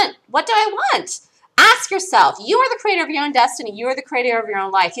I want? What do I want? Ask yourself. You are the creator of your own destiny. You are the creator of your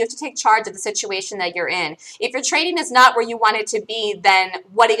own life. You have to take charge of the situation that you're in. If your trading is not where you want it to be, then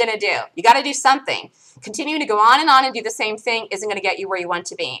what are you going to do? You got to do something. Continuing to go on and do the same thing isn't going to get you where you want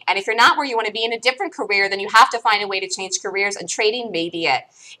to be. And if you're not where you want to be in a different career, then you have to find a way to change careers, and trading may be it.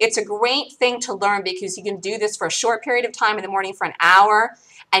 It's a great thing to learn because you can do this for a short period of time in the morning for an hour,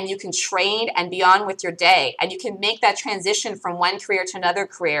 and you can trade and be on with your day. And you can make that transition from one career to another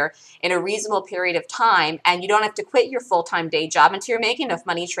career in a reasonable period of time. And you don't have to quit your full-time day job until you're making enough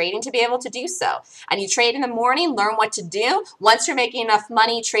money trading to be able to do so. And you trade in the morning, learn what to do. Once you're making enough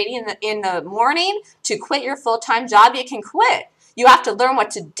money trading in the morning to quit your full-time job, you can quit. You have to learn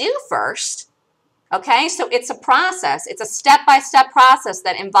what to do first. Okay, so it's a process. It's a step-by-step process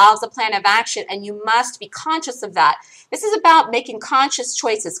that involves a plan of action, and you must be conscious of that. This is about making conscious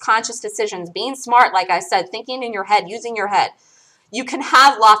choices, conscious decisions, being smart, like I said, thinking in your head, using your head. You can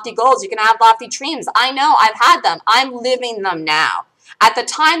have lofty goals. You can have lofty dreams. I know I've had them. I'm living them now. At the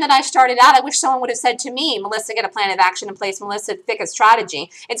time that I started out, I wish someone would have said to me, Melissa, get a plan of action in place. Melissa, pick a strategy.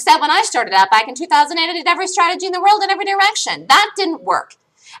 Instead, when I started out back in 2008, I did every strategy in the world in every direction. That didn't work.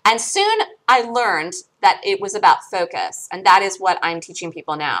 And soon I learned that it was about focus. And that is what I'm teaching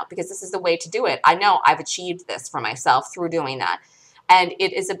people now, because this is the way to do it. I know I've achieved this for myself through doing that. And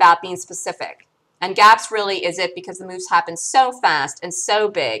it is about being specific. And gaps really is it, because the moves happen so fast and so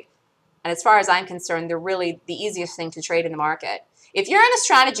big. And as far as I'm concerned, they're really the easiest thing to trade in the market. If you're in a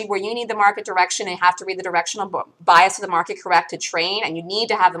strategy where you need the market direction and have to read the directional bias of the market correct to trade, and you need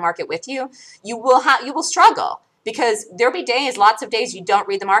to have the market with you, you will struggle, because there'll be days, lots of days, you don't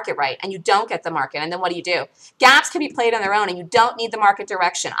read the market right and you don't get the market. And then what do? Gaps can be played on their own and you don't need the market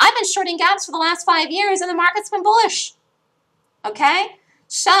direction. I've been shorting gaps for the last 5 years and the market's been bullish. Okay?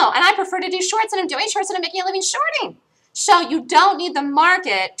 So, and I prefer to do shorts, and I'm doing shorts and I'm making a living shorting. So you don't need the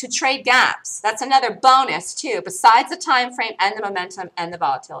market to trade gaps. That's another bonus too, besides the time frame and the momentum and the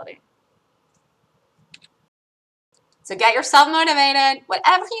volatility. So get yourself motivated,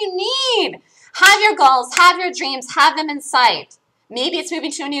 whatever you need. Have your goals, have your dreams, have them in sight. Maybe it's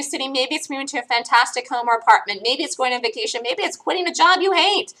moving to a new city, maybe it's moving to a fantastic home or apartment, maybe it's going on vacation, maybe it's quitting a job you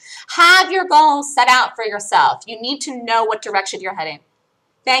hate. Have your goals set out for yourself. You need to know what direction you're heading.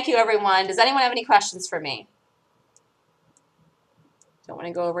 Thank you, everyone. Does anyone have any questions for me? Don't want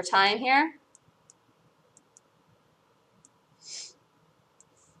to go over time here.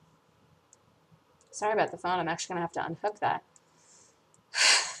 Sorry about the phone. I'm actually going to have to unhook that.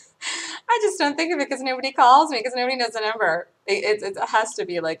 I just don't think of it because nobody calls me, because nobody knows the number. It has to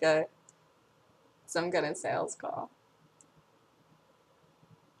be like some kind of sales call.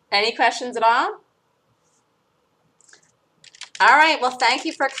 Any questions at all? All right. Well, thank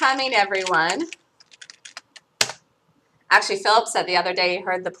you for coming, everyone. Actually, Philip said the other day he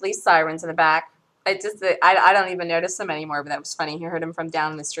heard the police sirens in the back. I don't even notice them anymore, but that was funny. He heard them from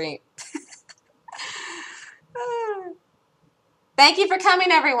down the street. Thank you for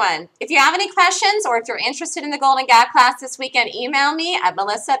coming, everyone. If you have any questions, or if you're interested in the Golden Gap class this weekend, email me at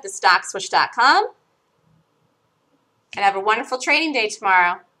melissa@thestockswoosh.com. And have a wonderful trading day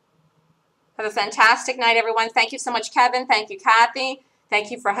tomorrow. Have a fantastic night, everyone. Thank you so much, Kevin. Thank you, Kathy. Thank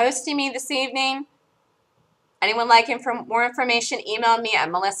you for hosting me this evening. Anyone like more information, email me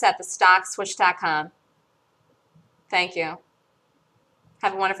at melissa@thestockswoosh.com. Thank you.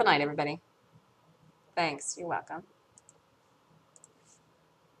 Have a wonderful night, everybody. Thanks. You're welcome.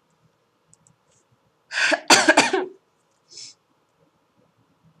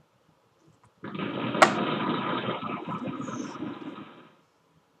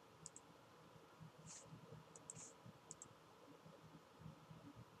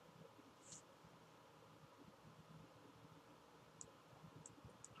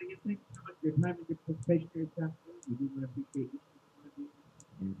 Thank you so much for your time and your participation here this afternoon. We do really appreciate each one of you.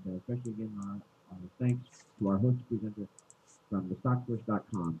 And especially again, our thanks to our host presenter from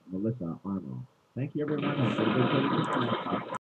thestockswoosh.com, Melissa Armo.